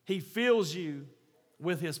 He fills you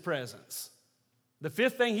with his presence. The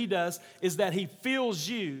 5th thing he does is that he fills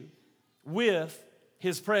you with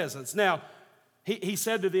his presence. Now, he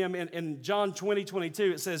said to them in John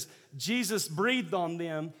 20:22, it says, Jesus breathed on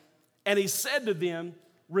them and he said to them,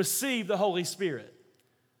 receive the Holy Spirit.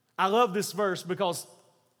 I love this verse because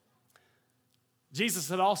Jesus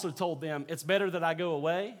had also told them, it's better that I go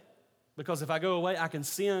away, because if I go away, I can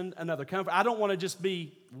send another comforter. I don't want to just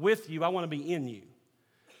be with you, I want to be in you.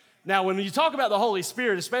 Now, when you talk about the Holy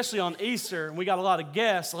Spirit, especially on Easter, and we got a lot of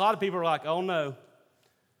guests, a lot of people are like, oh no,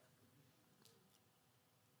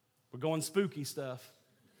 we're going spooky stuff.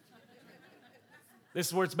 This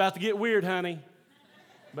is where it's about to get weird, honey.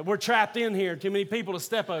 But we're trapped in here, too many people to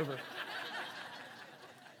step over.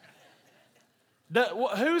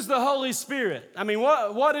 Who's the Holy Spirit? I mean,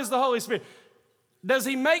 what is the Holy Spirit? Does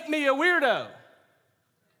he make me a weirdo?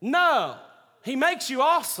 No, he makes you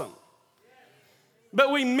awesome.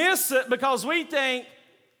 But we miss it because we think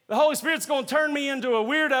the Holy Spirit's going to turn me into a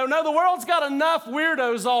weirdo. No, the world's got enough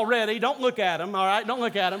weirdos already. Don't look at them, all right? Don't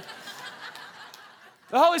look at them.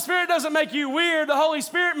 The Holy Spirit doesn't make you weird. The Holy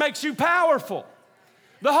Spirit makes you powerful.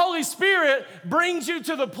 The Holy Spirit brings you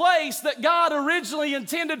to the place that God originally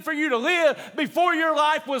intended for you to live before your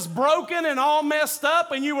life was broken and all messed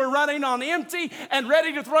up and you were running on empty and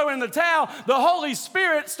ready to throw in the towel. The Holy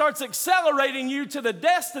Spirit starts accelerating you to the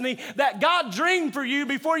destiny that God dreamed for you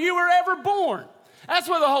before you were ever born. That's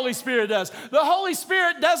what the Holy Spirit does. The Holy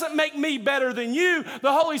Spirit doesn't make me better than you.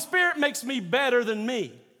 The Holy Spirit makes me better than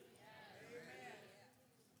me.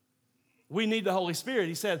 We need the Holy Spirit.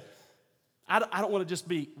 He said, I don't want to just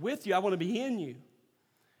be with you. I want to be in you.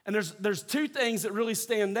 And there's 2 things that really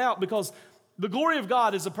stand out, because the glory of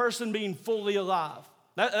God is a person being fully alive.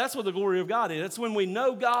 That's what the glory of God is. That's when we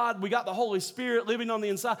know God, we got the Holy Spirit living on the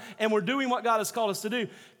inside, and we're doing what God has called us to do.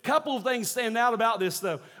 Couple of things stand out about this,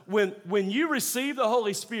 though. When you receive the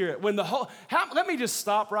Holy Spirit, let me just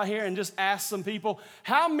stop right here and just ask some people,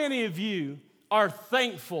 how many of you are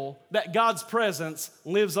thankful that God's presence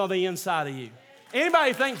lives on the inside of you?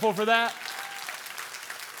 Anybody thankful for that?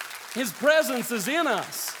 His presence is in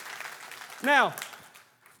us. Now,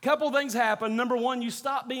 a couple things happen. Number 1, you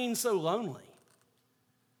stop being so lonely.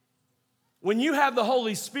 When you have the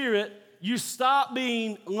Holy Spirit, you stop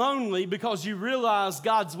being lonely because you realize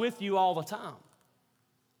God's with you all the time.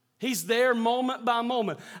 He's there moment by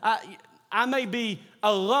moment. I may be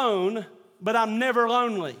alone, but I'm never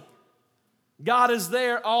lonely. God is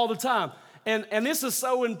there all the time. And this is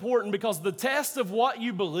so important, because the test of what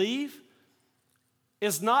you believe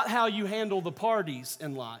is not how you handle the parties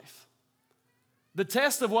in life. The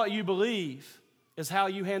test of what you believe is how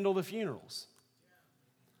you handle the funerals.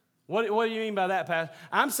 What do you mean by that, Pastor?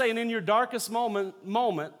 I'm saying in your darkest moment,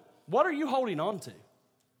 what are you holding on to?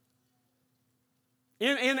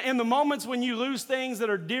 In the moments when you lose things that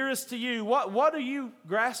are dearest to you, what are you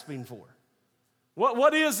grasping for?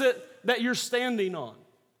 What is it that you're standing on?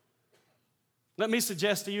 Let me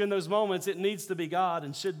suggest to you, in those moments, it needs to be God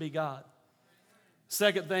and should be God.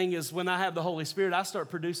 Second thing is, when I have the Holy Spirit, I start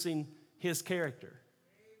producing His character.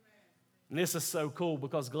 And this is so cool,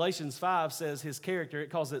 because Galatians 5 says His character, it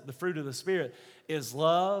calls it the fruit of the Spirit, is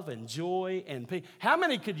love and joy and peace. How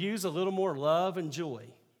many could use a little more love and joy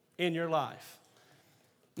in your life?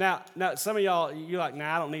 Now some of y'all, you're like,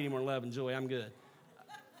 I don't need any more love and joy, I'm good.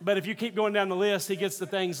 But if you keep going down the list, he gets to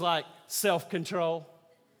things like self-control.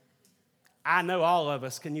 I know all of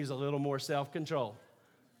us can use a little more self-control.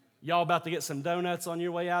 Y'all about to get some donuts on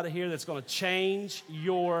your way out of here that's going to change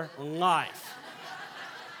your life.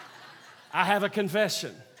 I have a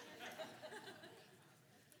confession.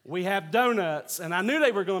 We have donuts, and I knew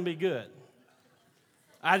they were going to be good.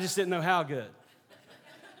 I just didn't know how good.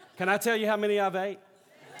 Can I tell you how many I've ate?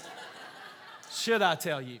 Should I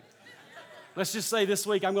tell you? Let's just say this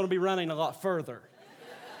week I'm going to be running a lot further.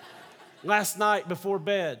 Last night before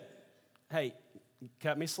bed, hey,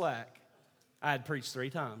 cut me slack. I had preached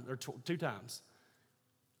 3 times, or 2 times.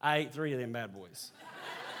 I ate 3 of them bad boys.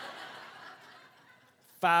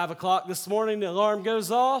 5 o'clock this morning, the alarm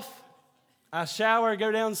goes off. I shower,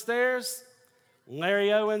 go downstairs.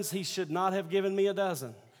 Larry Owens, he should not have given me a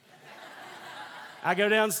dozen. I go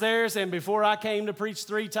downstairs, and before I came to preach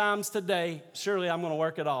 3 times today, surely I'm going to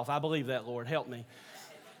work it off. I believe that, Lord. Help me.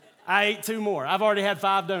 I ate 2 more. I've already had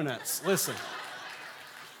 5 donuts. Listen.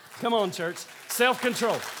 Come on, church.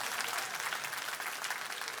 Self-control.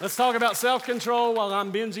 Let's talk about self-control while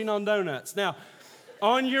I'm binging on donuts. Now,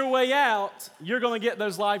 on your way out, you're going to get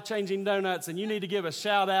those life-changing donuts, and you need to give a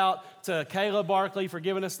shout-out to Kayla Barkley for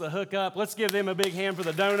giving us the hookup. Let's give them a big hand for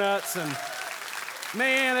the donuts. And,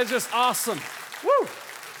 man, it's just awesome. Woo!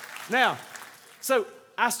 Now, so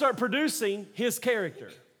I start producing his character,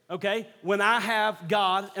 okay, when I have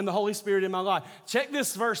God and the Holy Spirit in my life. Check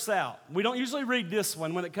this verse out. We don't usually read this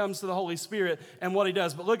one when it comes to the Holy Spirit and what he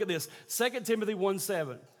does, but look at this. 2 Timothy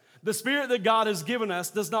 1:7. The Spirit that God has given us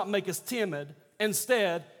does not make us timid.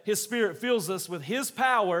 Instead, his Spirit fills us with his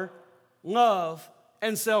power, love,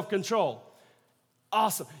 and self-control.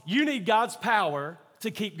 Awesome. You need God's power to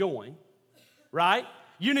keep going, right?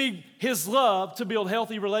 You need his love to build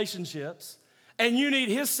healthy relationships, and you need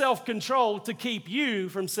his self-control to keep you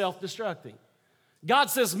from self-destructing.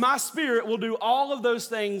 God says, my Spirit will do all of those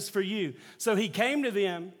things for you. So he came to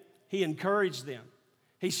them, he encouraged them.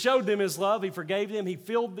 He showed them his love, he forgave them, he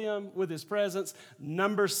filled them with his presence.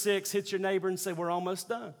 Number 6, hit your neighbor and say, we're almost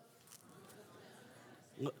done.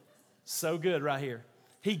 So good right here.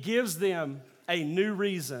 He gives them a new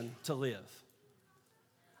reason to live.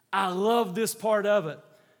 I love this part of it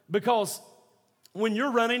because when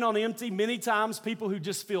you're running on empty, many times people who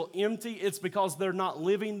just feel empty, it's because they're not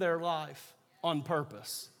living their life on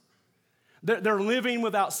purpose. They're living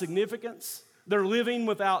without significance. They're living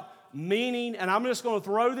without meaning, and I'm just going to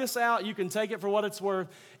throw this out. You can take it for what it's worth.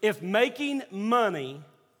 If making money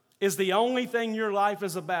is the only thing your life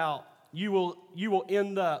is about, you will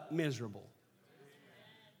end up miserable.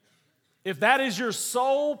 If that is your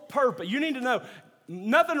sole purpose, you need to know,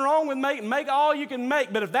 nothing wrong with make all you can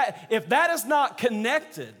make, but if that is not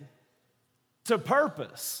connected to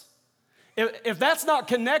purpose, if that's not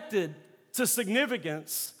connected to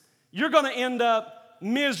significance, you're going to end up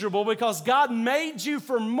miserable because God made you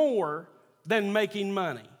for more than making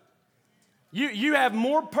money. You have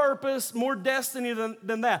more purpose, more destiny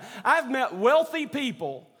than that. I've met wealthy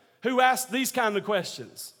people who ask these kind of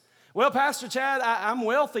questions. Well, Pastor Chad, I'm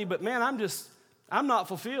wealthy, but man, I'm not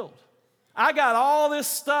fulfilled. I got all this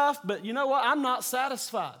stuff, but you know what? I'm not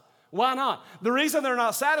satisfied. Why not? The reason they're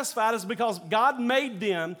not satisfied is because God made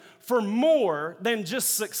them for more than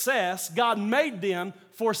just success. God made them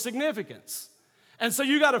for significance. And so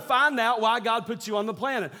you got to find out why God put you on the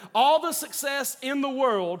planet. All the success in the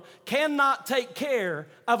world cannot take care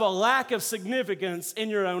of a lack of significance in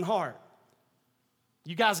your own heart.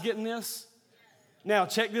 You guys getting this? Now,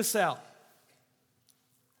 check this out.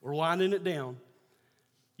 We're winding it down.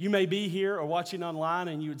 You may be here or watching online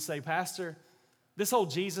and you would say, Pastor, this whole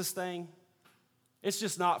Jesus thing, it's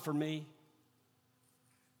just not for me.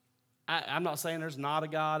 I'm not saying there's not a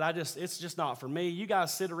God. It's just not for me. You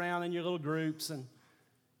guys sit around in your little groups and,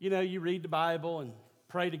 you read the Bible and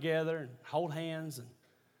pray together and hold hands and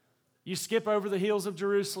you skip over the hills of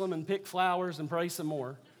Jerusalem and pick flowers and pray some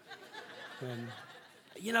more. And,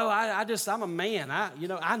 I'm a man.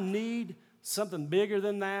 I need something bigger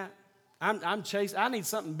than that. I need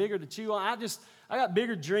something bigger to chew on. I got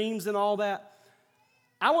bigger dreams than all that.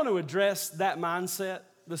 I want to address that mindset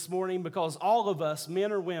this morning because all of us,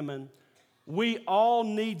 men or women, we all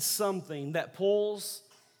need something that pulls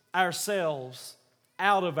ourselves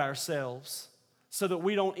out of ourselves so that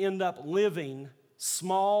we don't end up living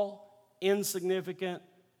small, insignificant,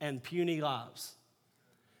 and puny lives.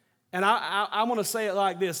 And I want to say it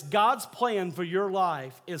like this. God's plan for your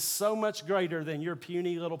life is so much greater than your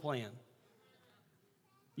puny little plan.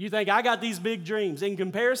 You think, I got these big dreams. In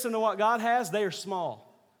comparison to what God has, they are small.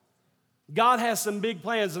 God has some big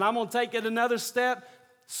plans, and I'm going to take it another step.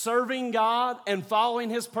 Serving God and following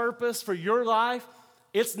his purpose for your life,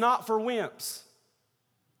 it's not for wimps.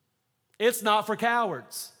 It's not for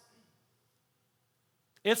cowards.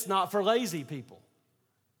 It's not for lazy people.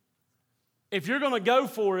 If you're going to go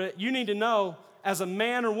for it, you need to know, as a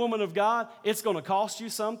man or woman of God, it's going to cost you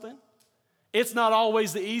something. It's not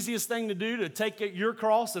always the easiest thing to do, to take your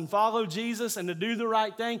cross and follow Jesus and to do the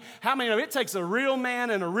right thing. How many know it takes a real man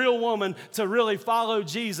and a real woman to really follow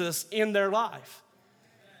Jesus in their life?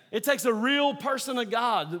 It takes a real person of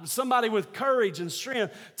God, somebody with courage and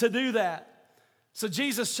strength to do that. So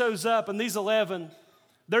Jesus shows up, and these 11,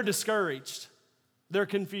 they're discouraged. They're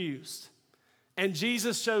confused. And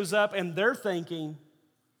Jesus shows up, and they're thinking,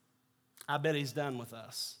 I bet he's done with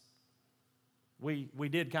us. We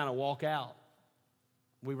did kind of walk out.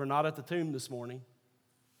 We were not at the tomb this morning.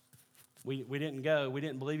 We didn't go. We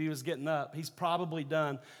didn't believe he was getting up. He's probably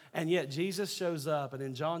done. And yet Jesus shows up, and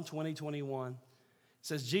in John 20:21, it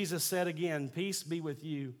says, Jesus said again, peace be with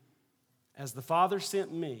you. As the Father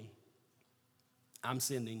sent me, I'm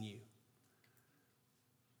sending you.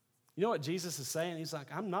 You know what Jesus is saying? He's like,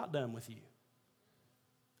 I'm not done with you.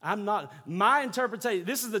 I'm not. My interpretation,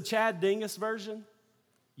 this is the Chad Dingus version.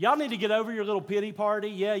 Y'all need to get over your little pity party.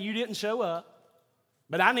 Yeah, you didn't show up.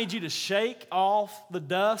 But I need you to shake off the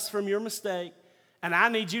dust from your mistake. And I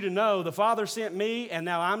need you to know the Father sent me, and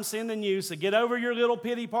now I'm sending you. So get over your little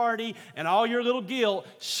pity party and all your little guilt.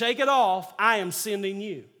 Shake it off. I am sending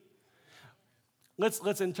you.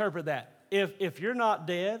 Let's interpret that. If you're not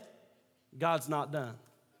dead, God's not done.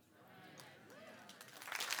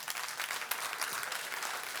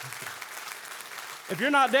 If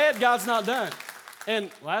you're not dead, God's not done.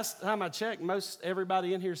 And last time I checked, most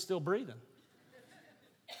everybody in here is still breathing.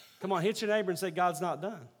 Come on, hit your neighbor and say, God's not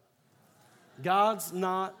done. God's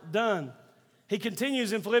not done. He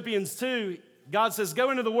continues in Philippians 2. God says,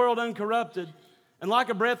 go into the world uncorrupted, and like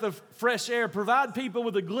a breath of fresh air, provide people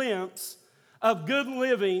with a glimpse of good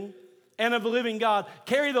living and of the living God.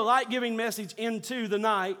 Carry the light-giving message into the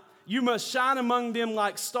night. You must shine among them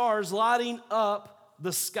like stars lighting up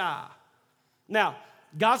the sky. Now,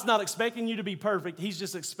 God's not expecting you to be perfect. He's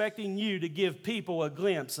just expecting you to give people a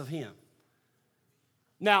glimpse of Him.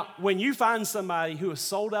 Now, when you find somebody who is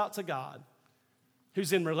sold out to God,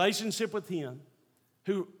 who's in relationship with Him,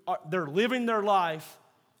 they're living their life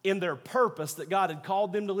in their purpose that God had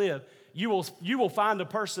called them to live, you will find a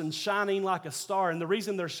person shining like a star. And the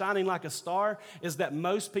reason they're shining like a star is that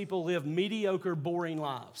most people live mediocre, boring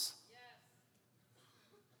lives.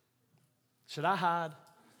 Should I hide?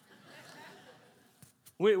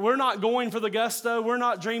 We're not going for the gusto. We're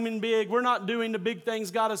not dreaming big. We're not doing the big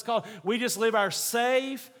things God has called. We just live our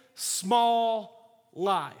safe, small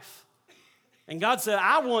life. And God said,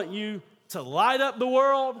 I want you to light up the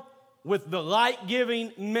world with the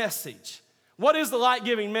light-giving message. What is the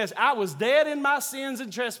light-giving message? I was dead in my sins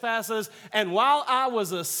and trespasses, and while I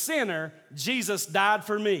was a sinner, Jesus died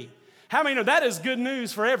for me. How many know that is good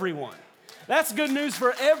news for everyone? That's good news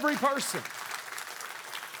for every person.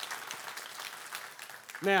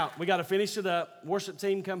 Now, we got to finish it up. Worship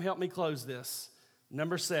team, come help me close this.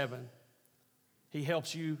 Number 7, He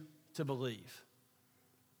helps you to believe.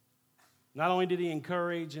 Not only did He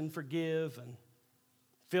encourage and forgive and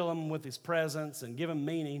fill them with His presence and give them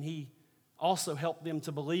meaning, He also helped them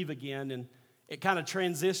to believe again. And it kind of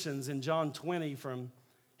transitions in John 20 from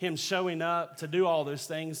Him showing up to do all those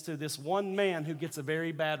things to this one man who gets a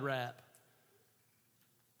very bad rap.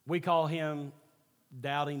 We call him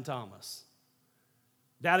Doubting Thomas.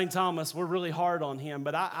 Doubting Thomas, we're really hard on him,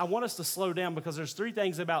 but I want us to slow down because there's 3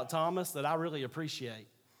 things about Thomas that I really appreciate.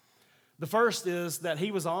 The first is that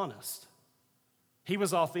he was honest. He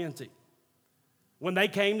was authentic. When they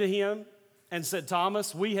came to him and said,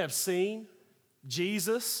 Thomas, we have seen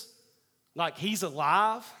Jesus, like He's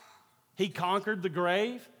alive. He conquered the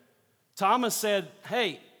grave. Thomas said,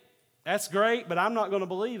 hey, that's great, but I'm not going to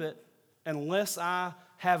believe it unless I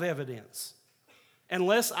have evidence,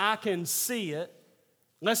 unless I can see it,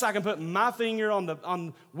 unless I can put my finger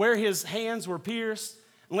on where His hands were pierced,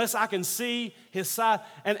 unless I can see His side.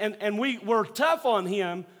 And we were tough on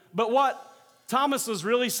him, but what Thomas was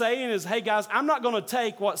really saying is, hey guys, I'm not going to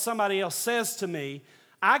take what somebody else says to me.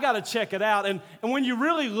 I got to check it out. And when you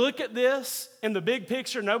really look at this in the big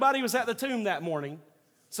picture, nobody was at the tomb that morning,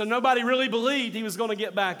 so nobody really believed He was going to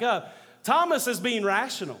get back up. Thomas is being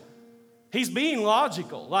rational. He's being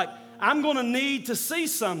logical. Like, I'm going to need to see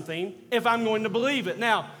something if I'm going to believe it.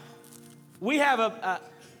 Now, we have a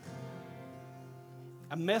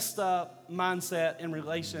messed up mindset in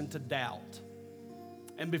relation to doubt.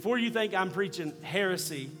 And before you think I'm preaching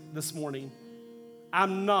heresy this morning,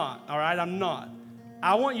 I'm not, all right? I'm not.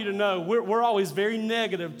 I want you to know we're always very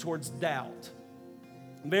negative towards doubt.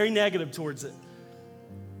 Very negative towards it.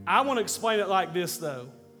 I want to explain it like this, though.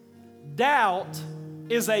 Doubt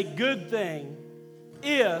is a good thing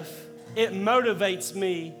if it motivates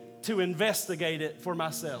me to investigate it for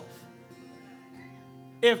myself.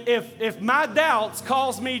 If my doubts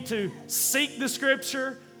cause me to seek the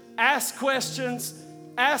Scripture, ask questions,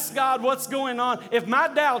 ask God what's going on, if my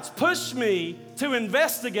doubts push me to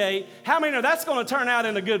investigate, how many know that's going to turn out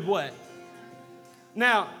in a good way?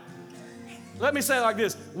 Now, let me say it like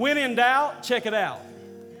this. When in doubt, check it out.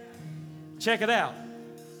 Check it out.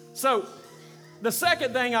 So, the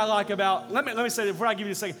second thing I like about, let me say it before I give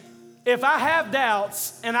you the second. If I have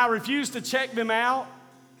doubts and I refuse to check them out,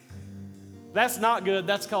 that's not good.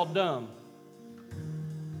 That's called dumb.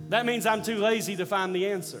 That means I'm too lazy to find the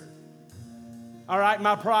answer. All right,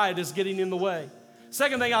 my pride is getting in the way.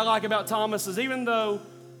 Second thing I like about Thomas is even though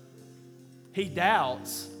he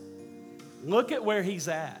doubts, look at where he's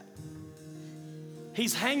at.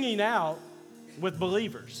 He's hanging out with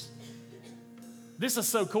believers. This is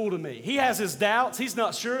so cool to me. He has his doubts. He's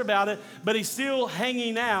not sure about it, but he's still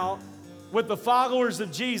hanging out with the followers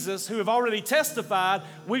of Jesus who have already testified,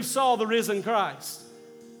 we saw the risen Christ.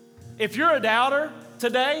 If you're a doubter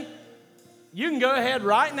today, you can go ahead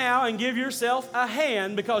right now and give yourself a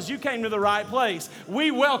hand because you came to the right place.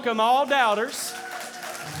 We welcome all doubters.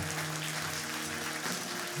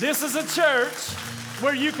 This is a church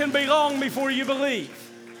where you can belong before you believe.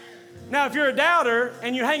 Now, if you're a doubter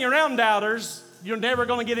and you hang around doubters, you're never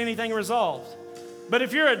going to get anything resolved. But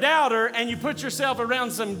if you're a doubter and you put yourself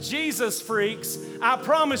around some Jesus freaks, I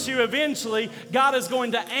promise you eventually God is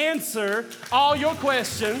going to answer all your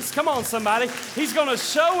questions. Come on, somebody. He's going to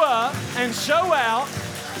show up and show out.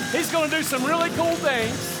 He's going to do some really cool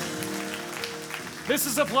things. This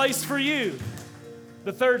is a place for you.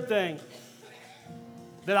 The third thing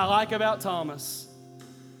that I like about Thomas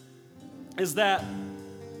is that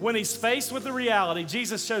when he's faced with the reality,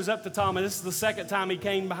 Jesus shows up to Thomas. This is the second time he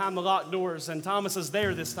came behind the locked doors, and Thomas is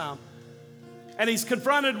there this time. And he's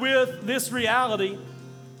confronted with this reality.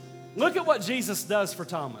 Look at what Jesus does for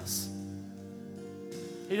Thomas.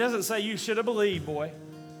 He doesn't say, you should have believed, boy.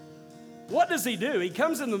 What does he do? He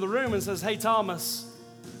comes into the room and says, hey, Thomas,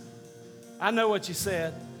 I know what you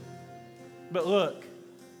said, but look,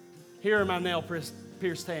 here are my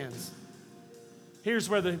nail-pierced hands. Here's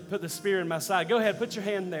where they put the spear in my side. Go ahead, put your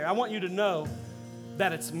hand there. I want you to know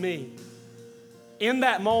that it's me. In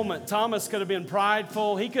that moment, Thomas could have been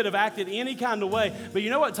prideful. He could have acted any kind of way. But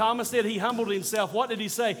you know what Thomas did? He humbled himself. What did he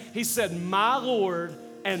say? He said, my Lord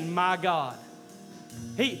and my God.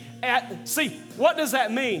 See, what does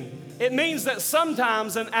that mean? It means that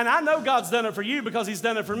sometimes, and I know God's done it for you because he's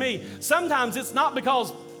done it for me. Sometimes it's not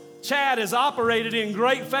because Chad has operated in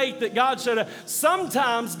great faith that God showed up.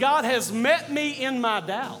 Sometimes God has met me in my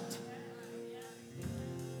doubt.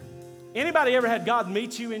 Anybody ever had God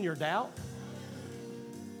meet you in your doubt?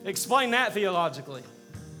 Explain that theologically.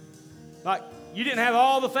 Like you didn't have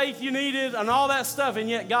all the faith you needed and all that stuff, and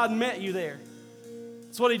yet God met you there.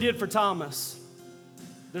 That's what he did for Thomas.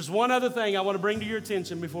 There's one other thing I want to bring to your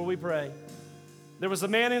attention before we pray. There was a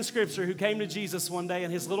man in Scripture who came to Jesus one day,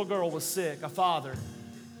 and his little girl was sick, a father.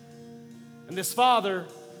 And this father,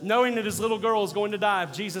 knowing that his little girl is going to die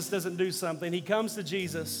if Jesus doesn't do something, he comes to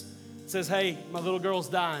Jesus and says, hey, my little girl's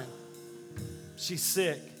dying. She's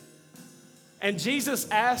sick. And Jesus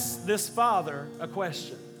asks this father a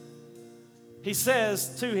question. He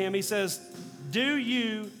says to him, he says, do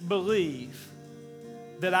you believe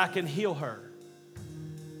that I can heal her?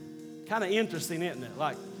 Kind of interesting, isn't it?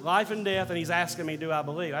 Like life and death, and he's asking me, do I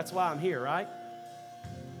believe? That's why I'm here, right?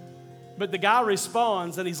 But the guy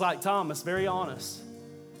responds, and he's like Thomas, very honest.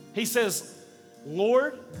 He says,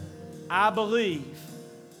 Lord, I believe,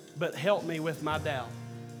 but help me with my doubt.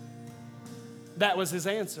 That was his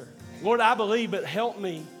answer. Lord, I believe, but help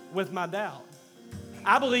me with my doubt.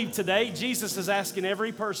 I believe today Jesus is asking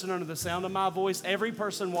every person under the sound of my voice, every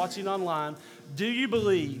person watching online, do you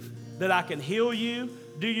believe that I can heal you?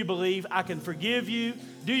 Do you believe I can forgive you?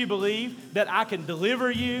 Do you believe that I can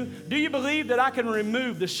deliver you? Do you believe that I can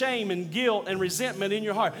remove the shame and guilt and resentment in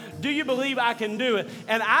your heart? Do you believe I can do it?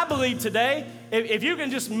 And I believe today, if you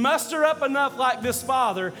can just muster up enough like this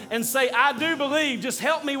father and say, I do believe, just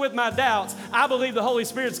help me with my doubts, I believe the Holy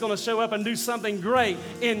Spirit's going to show up and do something great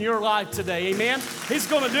in your life today. Amen? He's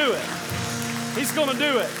going to do it. He's going to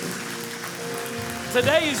do it.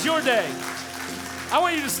 Today is your day. I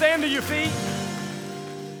want you to stand to your feet.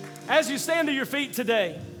 As you stand to your feet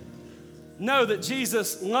today, know that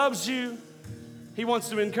Jesus loves you. He wants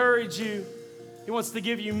to encourage you. He wants to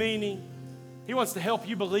give you meaning. He wants to help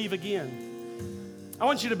you believe again. I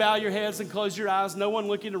want you to bow your heads and close your eyes, no one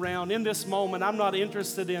looking around. In this moment, I'm not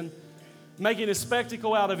interested in making a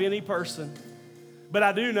spectacle out of any person. But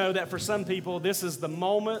I do know that for some people, this is the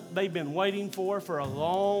moment they've been waiting for a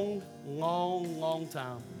long, long, long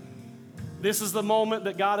time. This is the moment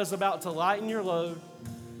that God is about to lighten your load.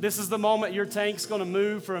 This is the moment your tank's going to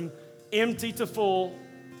move from empty to full.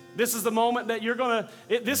 This is the moment that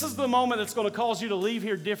this is the moment that's going to cause you to leave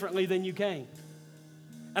here differently than you came.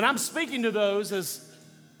 And I'm speaking to those as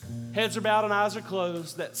heads are bowed and eyes are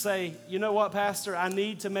closed that say, you know what, Pastor, I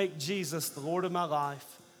need to make Jesus the Lord of my life.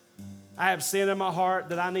 I have sin in my heart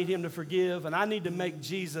that I need him to forgive, and I need to make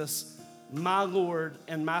Jesus my Lord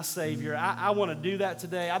and my Savior. I want to do that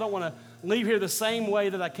today. I don't want to leave here the same way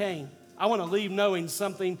that I came. I want to leave knowing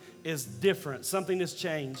something is different, something has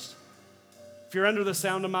changed. If you're under the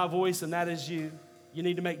sound of my voice and that is you, you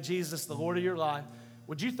need to make Jesus the Lord of your life.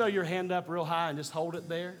 Would you throw your hand up real high and just hold it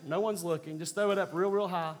there? No one's looking. Just throw it up real, real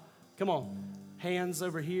high. Come on. Hands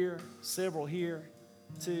over here, several here.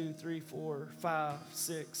 2, 3, 4, 5,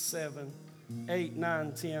 6, 7, 8,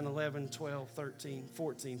 9, 10, 11, 12, 13,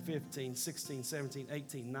 14, 15, 16, 17,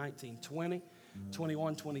 18, 19, 20,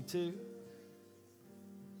 21, 22.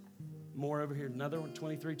 More over here. Another one,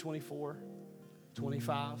 23, 24,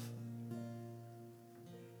 25,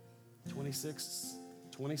 26,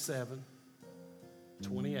 27,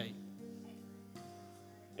 28.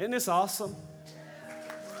 Isn't this awesome?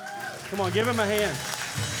 Come on, give him a hand.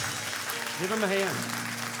 Give him a hand.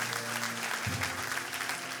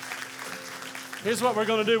 Here's what we're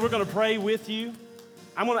going to do. We're going to pray with you.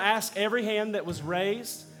 I'm going to ask every hand that was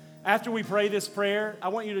raised. After we pray this prayer, I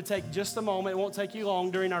want you to take just a moment. It won't take you long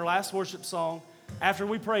during our last worship song. After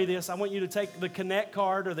we pray this, I want you to take the Connect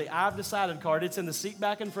card or the I've Decided card. It's in the seat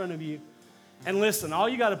back in front of you. And listen, all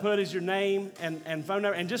you got to put is your name and phone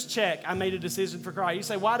number and just check, I made a decision for Christ. You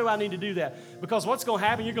say, why do I need to do that? Because what's going to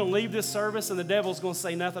happen, you're going to leave this service and the devil's going to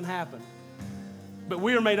say nothing happened. But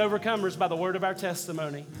we are made overcomers by the word of our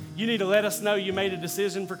testimony. You need to let us know you made a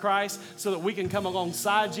decision for Christ so that we can come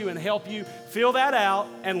alongside you and help you fill that out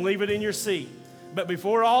and leave it in your seat. But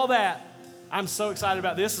before all that, I'm so excited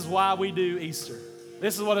about this. This is why we do Easter.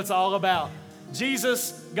 This is what it's all about.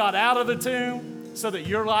 Jesus got out of the tomb so that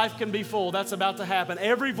your life can be full. That's about to happen.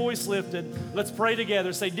 Every voice lifted. Let's pray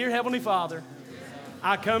together. Say, Dear Heavenly Father,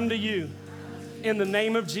 I come to you in the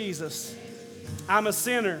name of Jesus. I'm a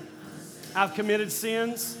sinner. I've committed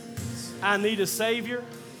sins. I need a Savior.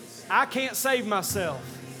 I can't save myself.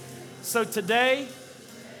 So today,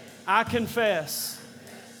 I confess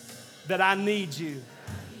that I need you.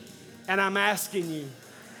 And I'm asking you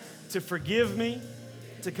to forgive me,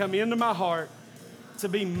 to come into my heart, to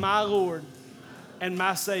be my Lord and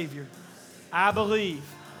my Savior. I believe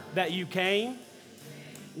that you came,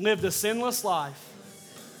 lived a sinless life,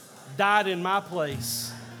 died in my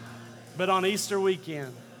place, but on Easter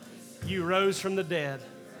weekend, you rose from the dead.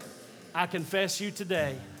 I confess you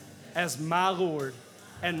today as my Lord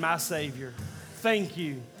and my Savior. Thank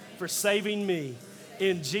you for saving me.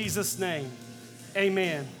 In Jesus' name,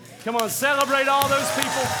 amen. Come on, celebrate all those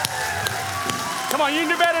people. Come on, you can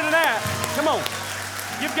do better than that. Come on.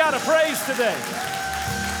 You've got a praise today.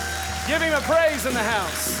 Give him a praise in the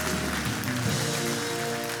house.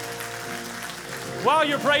 While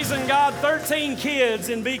you're praising God, 13 kids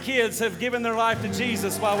in Be Kids have given their life to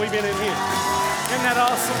Jesus while we've been in here. Isn't that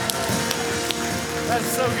awesome? That's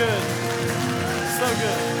so good. So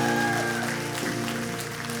good.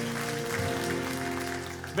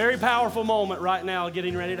 Very powerful moment right now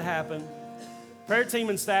getting ready to happen. Prayer team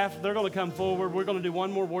and staff, they're going to come forward. We're going to do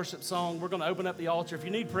one more worship song. We're going to open up the altar. If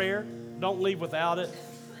you need prayer, don't leave without it.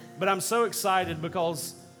 But I'm so excited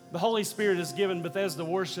because the Holy Spirit has given Bethesda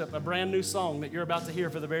Worship a brand new song that you're about to hear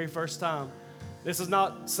for the very first time. This is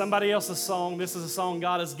not somebody else's song. This is a song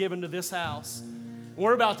God has given to this house.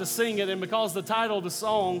 We're about to sing it, and because the title of the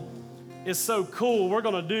song is so cool, we're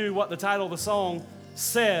going to do what the title of the song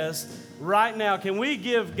says right now. Can we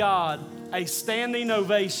give God a standing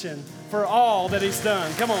ovation for all that he's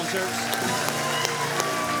done? Come on, church.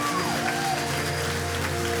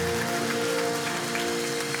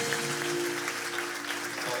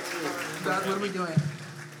 God, what are we doing?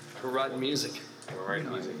 We're writing music. We're writing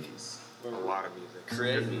music. A lot of music.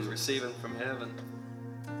 Creating, receiving from heaven.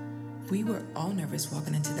 We were all nervous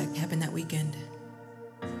walking into that cabin that weekend.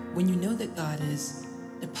 When you know that God has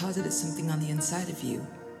deposited something on the inside of you,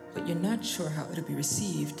 but you're not sure how it'll be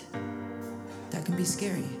received, that can be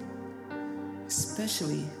scary,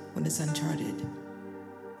 especially when it's uncharted.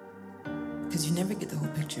 Because you never get the whole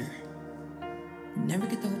picture. You never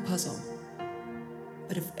get the whole puzzle.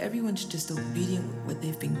 But if everyone's just obedient with what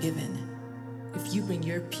they've been given, if you bring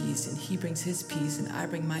your peace and he brings his peace and I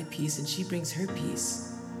bring my peace and she brings her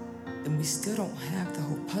peace, then we still don't have the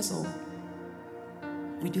whole puzzle.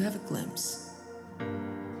 We do have a glimpse.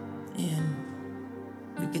 And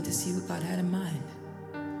we get to see what God had in mind.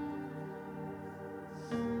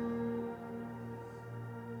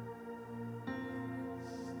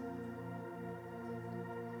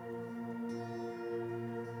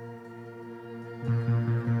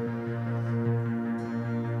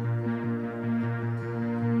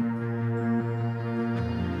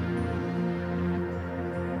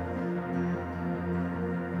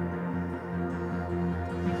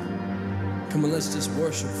 Come on, let's just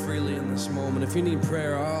worship freely in this moment. If you need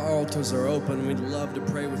prayer, our altars are open. We'd love to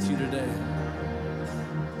pray with you today.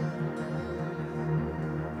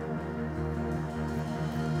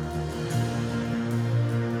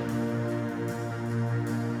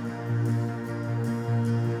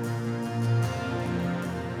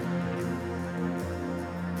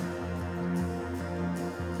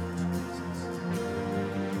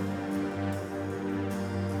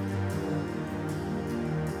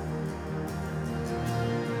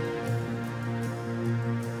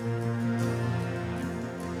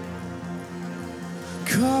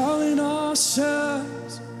 calling all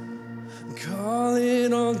sons,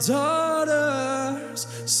 calling all daughters,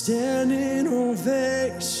 standing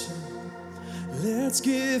ovation. Let's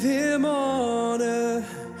give him honor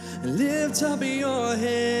and lift up your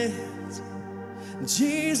hands.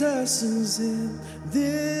 Jesus is in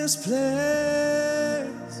this place.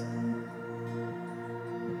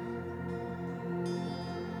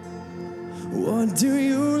 What do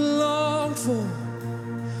you long for?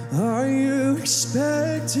 Are you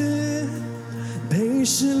expecting?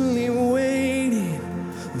 Patiently waiting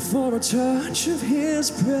for a touch of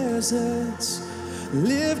his presence.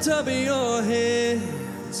 Lift up your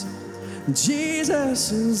hands.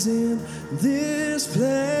 Jesus is in this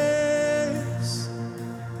place.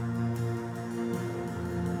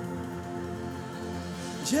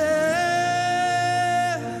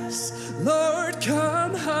 Yes, Lord,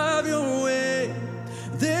 come have your way.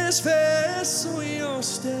 This vessel your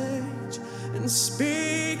stage, and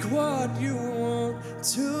speak what you want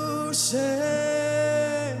to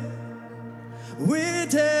say. We're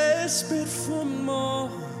desperate for more.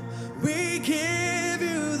 We give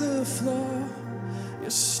you the floor. You're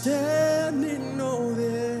standing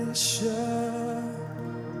ovation.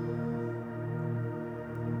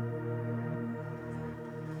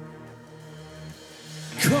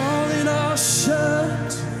 Calling our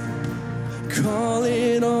sons,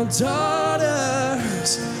 calling our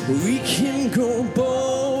daughters. We can go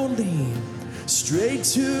boldly straight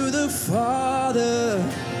to the Father.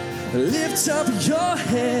 Lift up your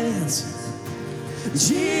hands.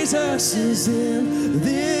 Jesus is in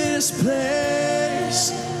this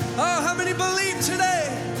place. Oh, how many believe today?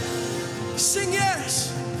 Sing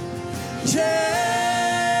yes. Yes,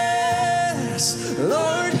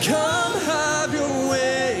 Lord, come have your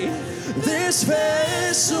way. This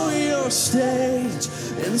vessel your stage,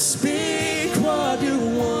 and speak what you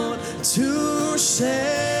want to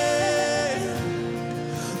say.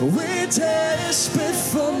 We're desperate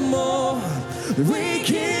for more. We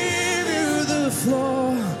give you the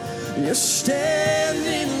floor. You're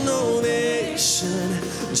standing ovation.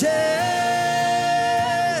 Yes,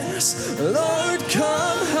 Lord,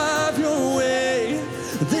 come have your way.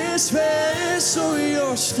 This vessel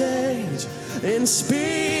your stage, and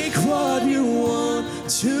speak what you want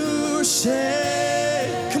to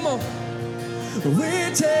say. Come on.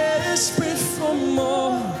 We're desperate for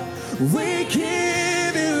more. We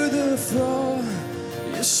give you the floor.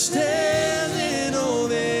 You're standing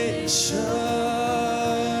ovation.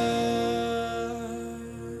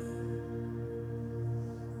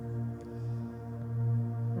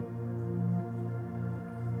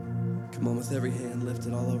 Come on, with every hand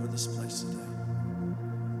lifted all over this place today.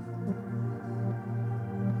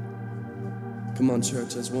 Come on,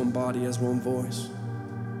 church, as one body, as one voice.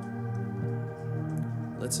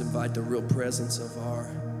 Let's invite the real presence of our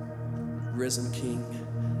risen King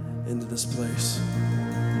into this place.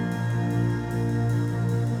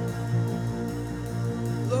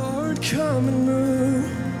 Lord, come and move.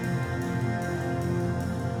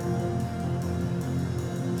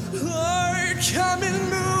 Lord, come and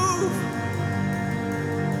move.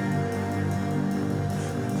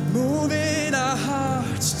 Move in our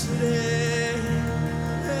hearts today.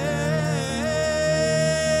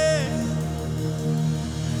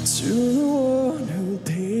 To the one who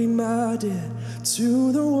paid my debt,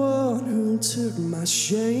 to the one who took my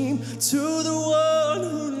shame, to the one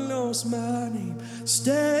who knows my name,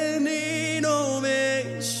 standing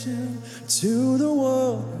ovation. To the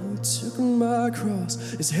one who took my cross,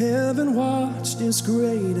 as heaven watched its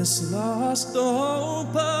greatest loss, the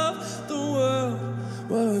hope of the world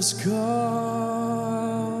was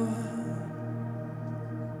gone.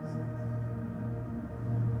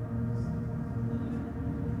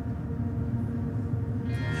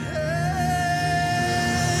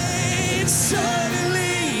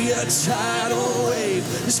 Suddenly a tidal wave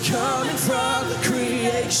is coming from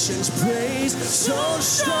creation's praise. So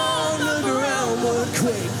strong the ground would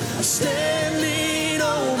quake. A standing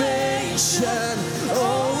ovation.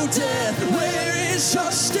 Oh death, where is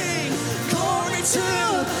your sting? Glory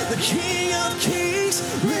to the King of Kings,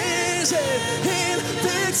 risen in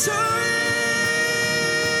victory.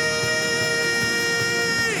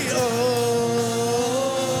 Oh,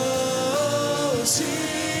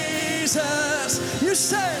 Jesus, you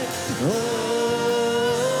say, oh,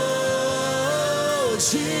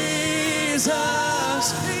 Jesus,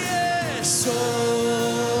 yes, oh,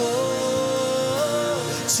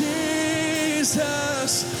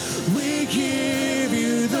 Jesus, we give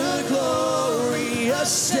you the glory, a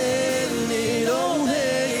standing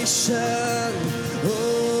ovation.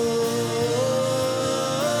 Oh,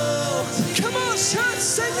 come on, church,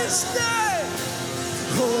 sing this name.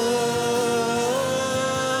 Oh,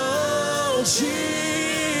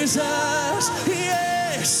 Jesus,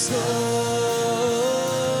 yes. Oh,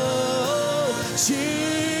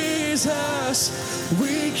 Jesus,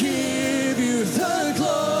 we give you the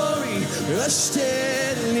glory, a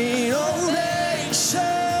standing ovation.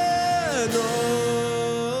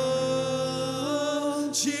 Oh,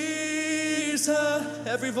 Jesus,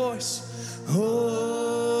 every voice. Oh,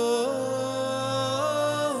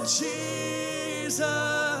 Jesus.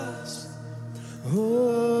 Oh,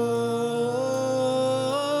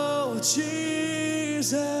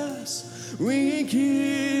 Jesus, we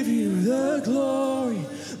give you the glory,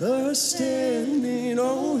 a standing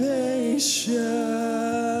ovation.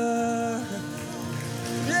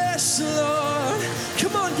 Yes, Lord.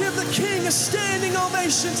 Come on, give the King a standing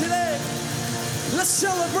ovation today. Let's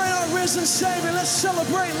celebrate our risen Savior. Let's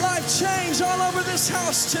celebrate life change all over this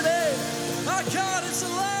house today. Our God is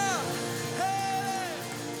alive. Hey,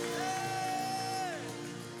 hey.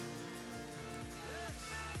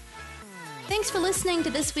 Thanks for listening to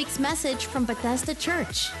this week's message from Bethesda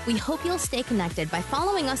Church. We hope you'll stay connected by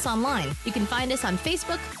following us online. You can find us on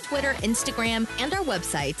Facebook, Twitter, Instagram, and our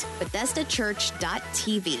website,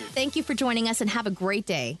 BethesdaChurch.tv. Thank you for joining us and have a great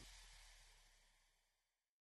day.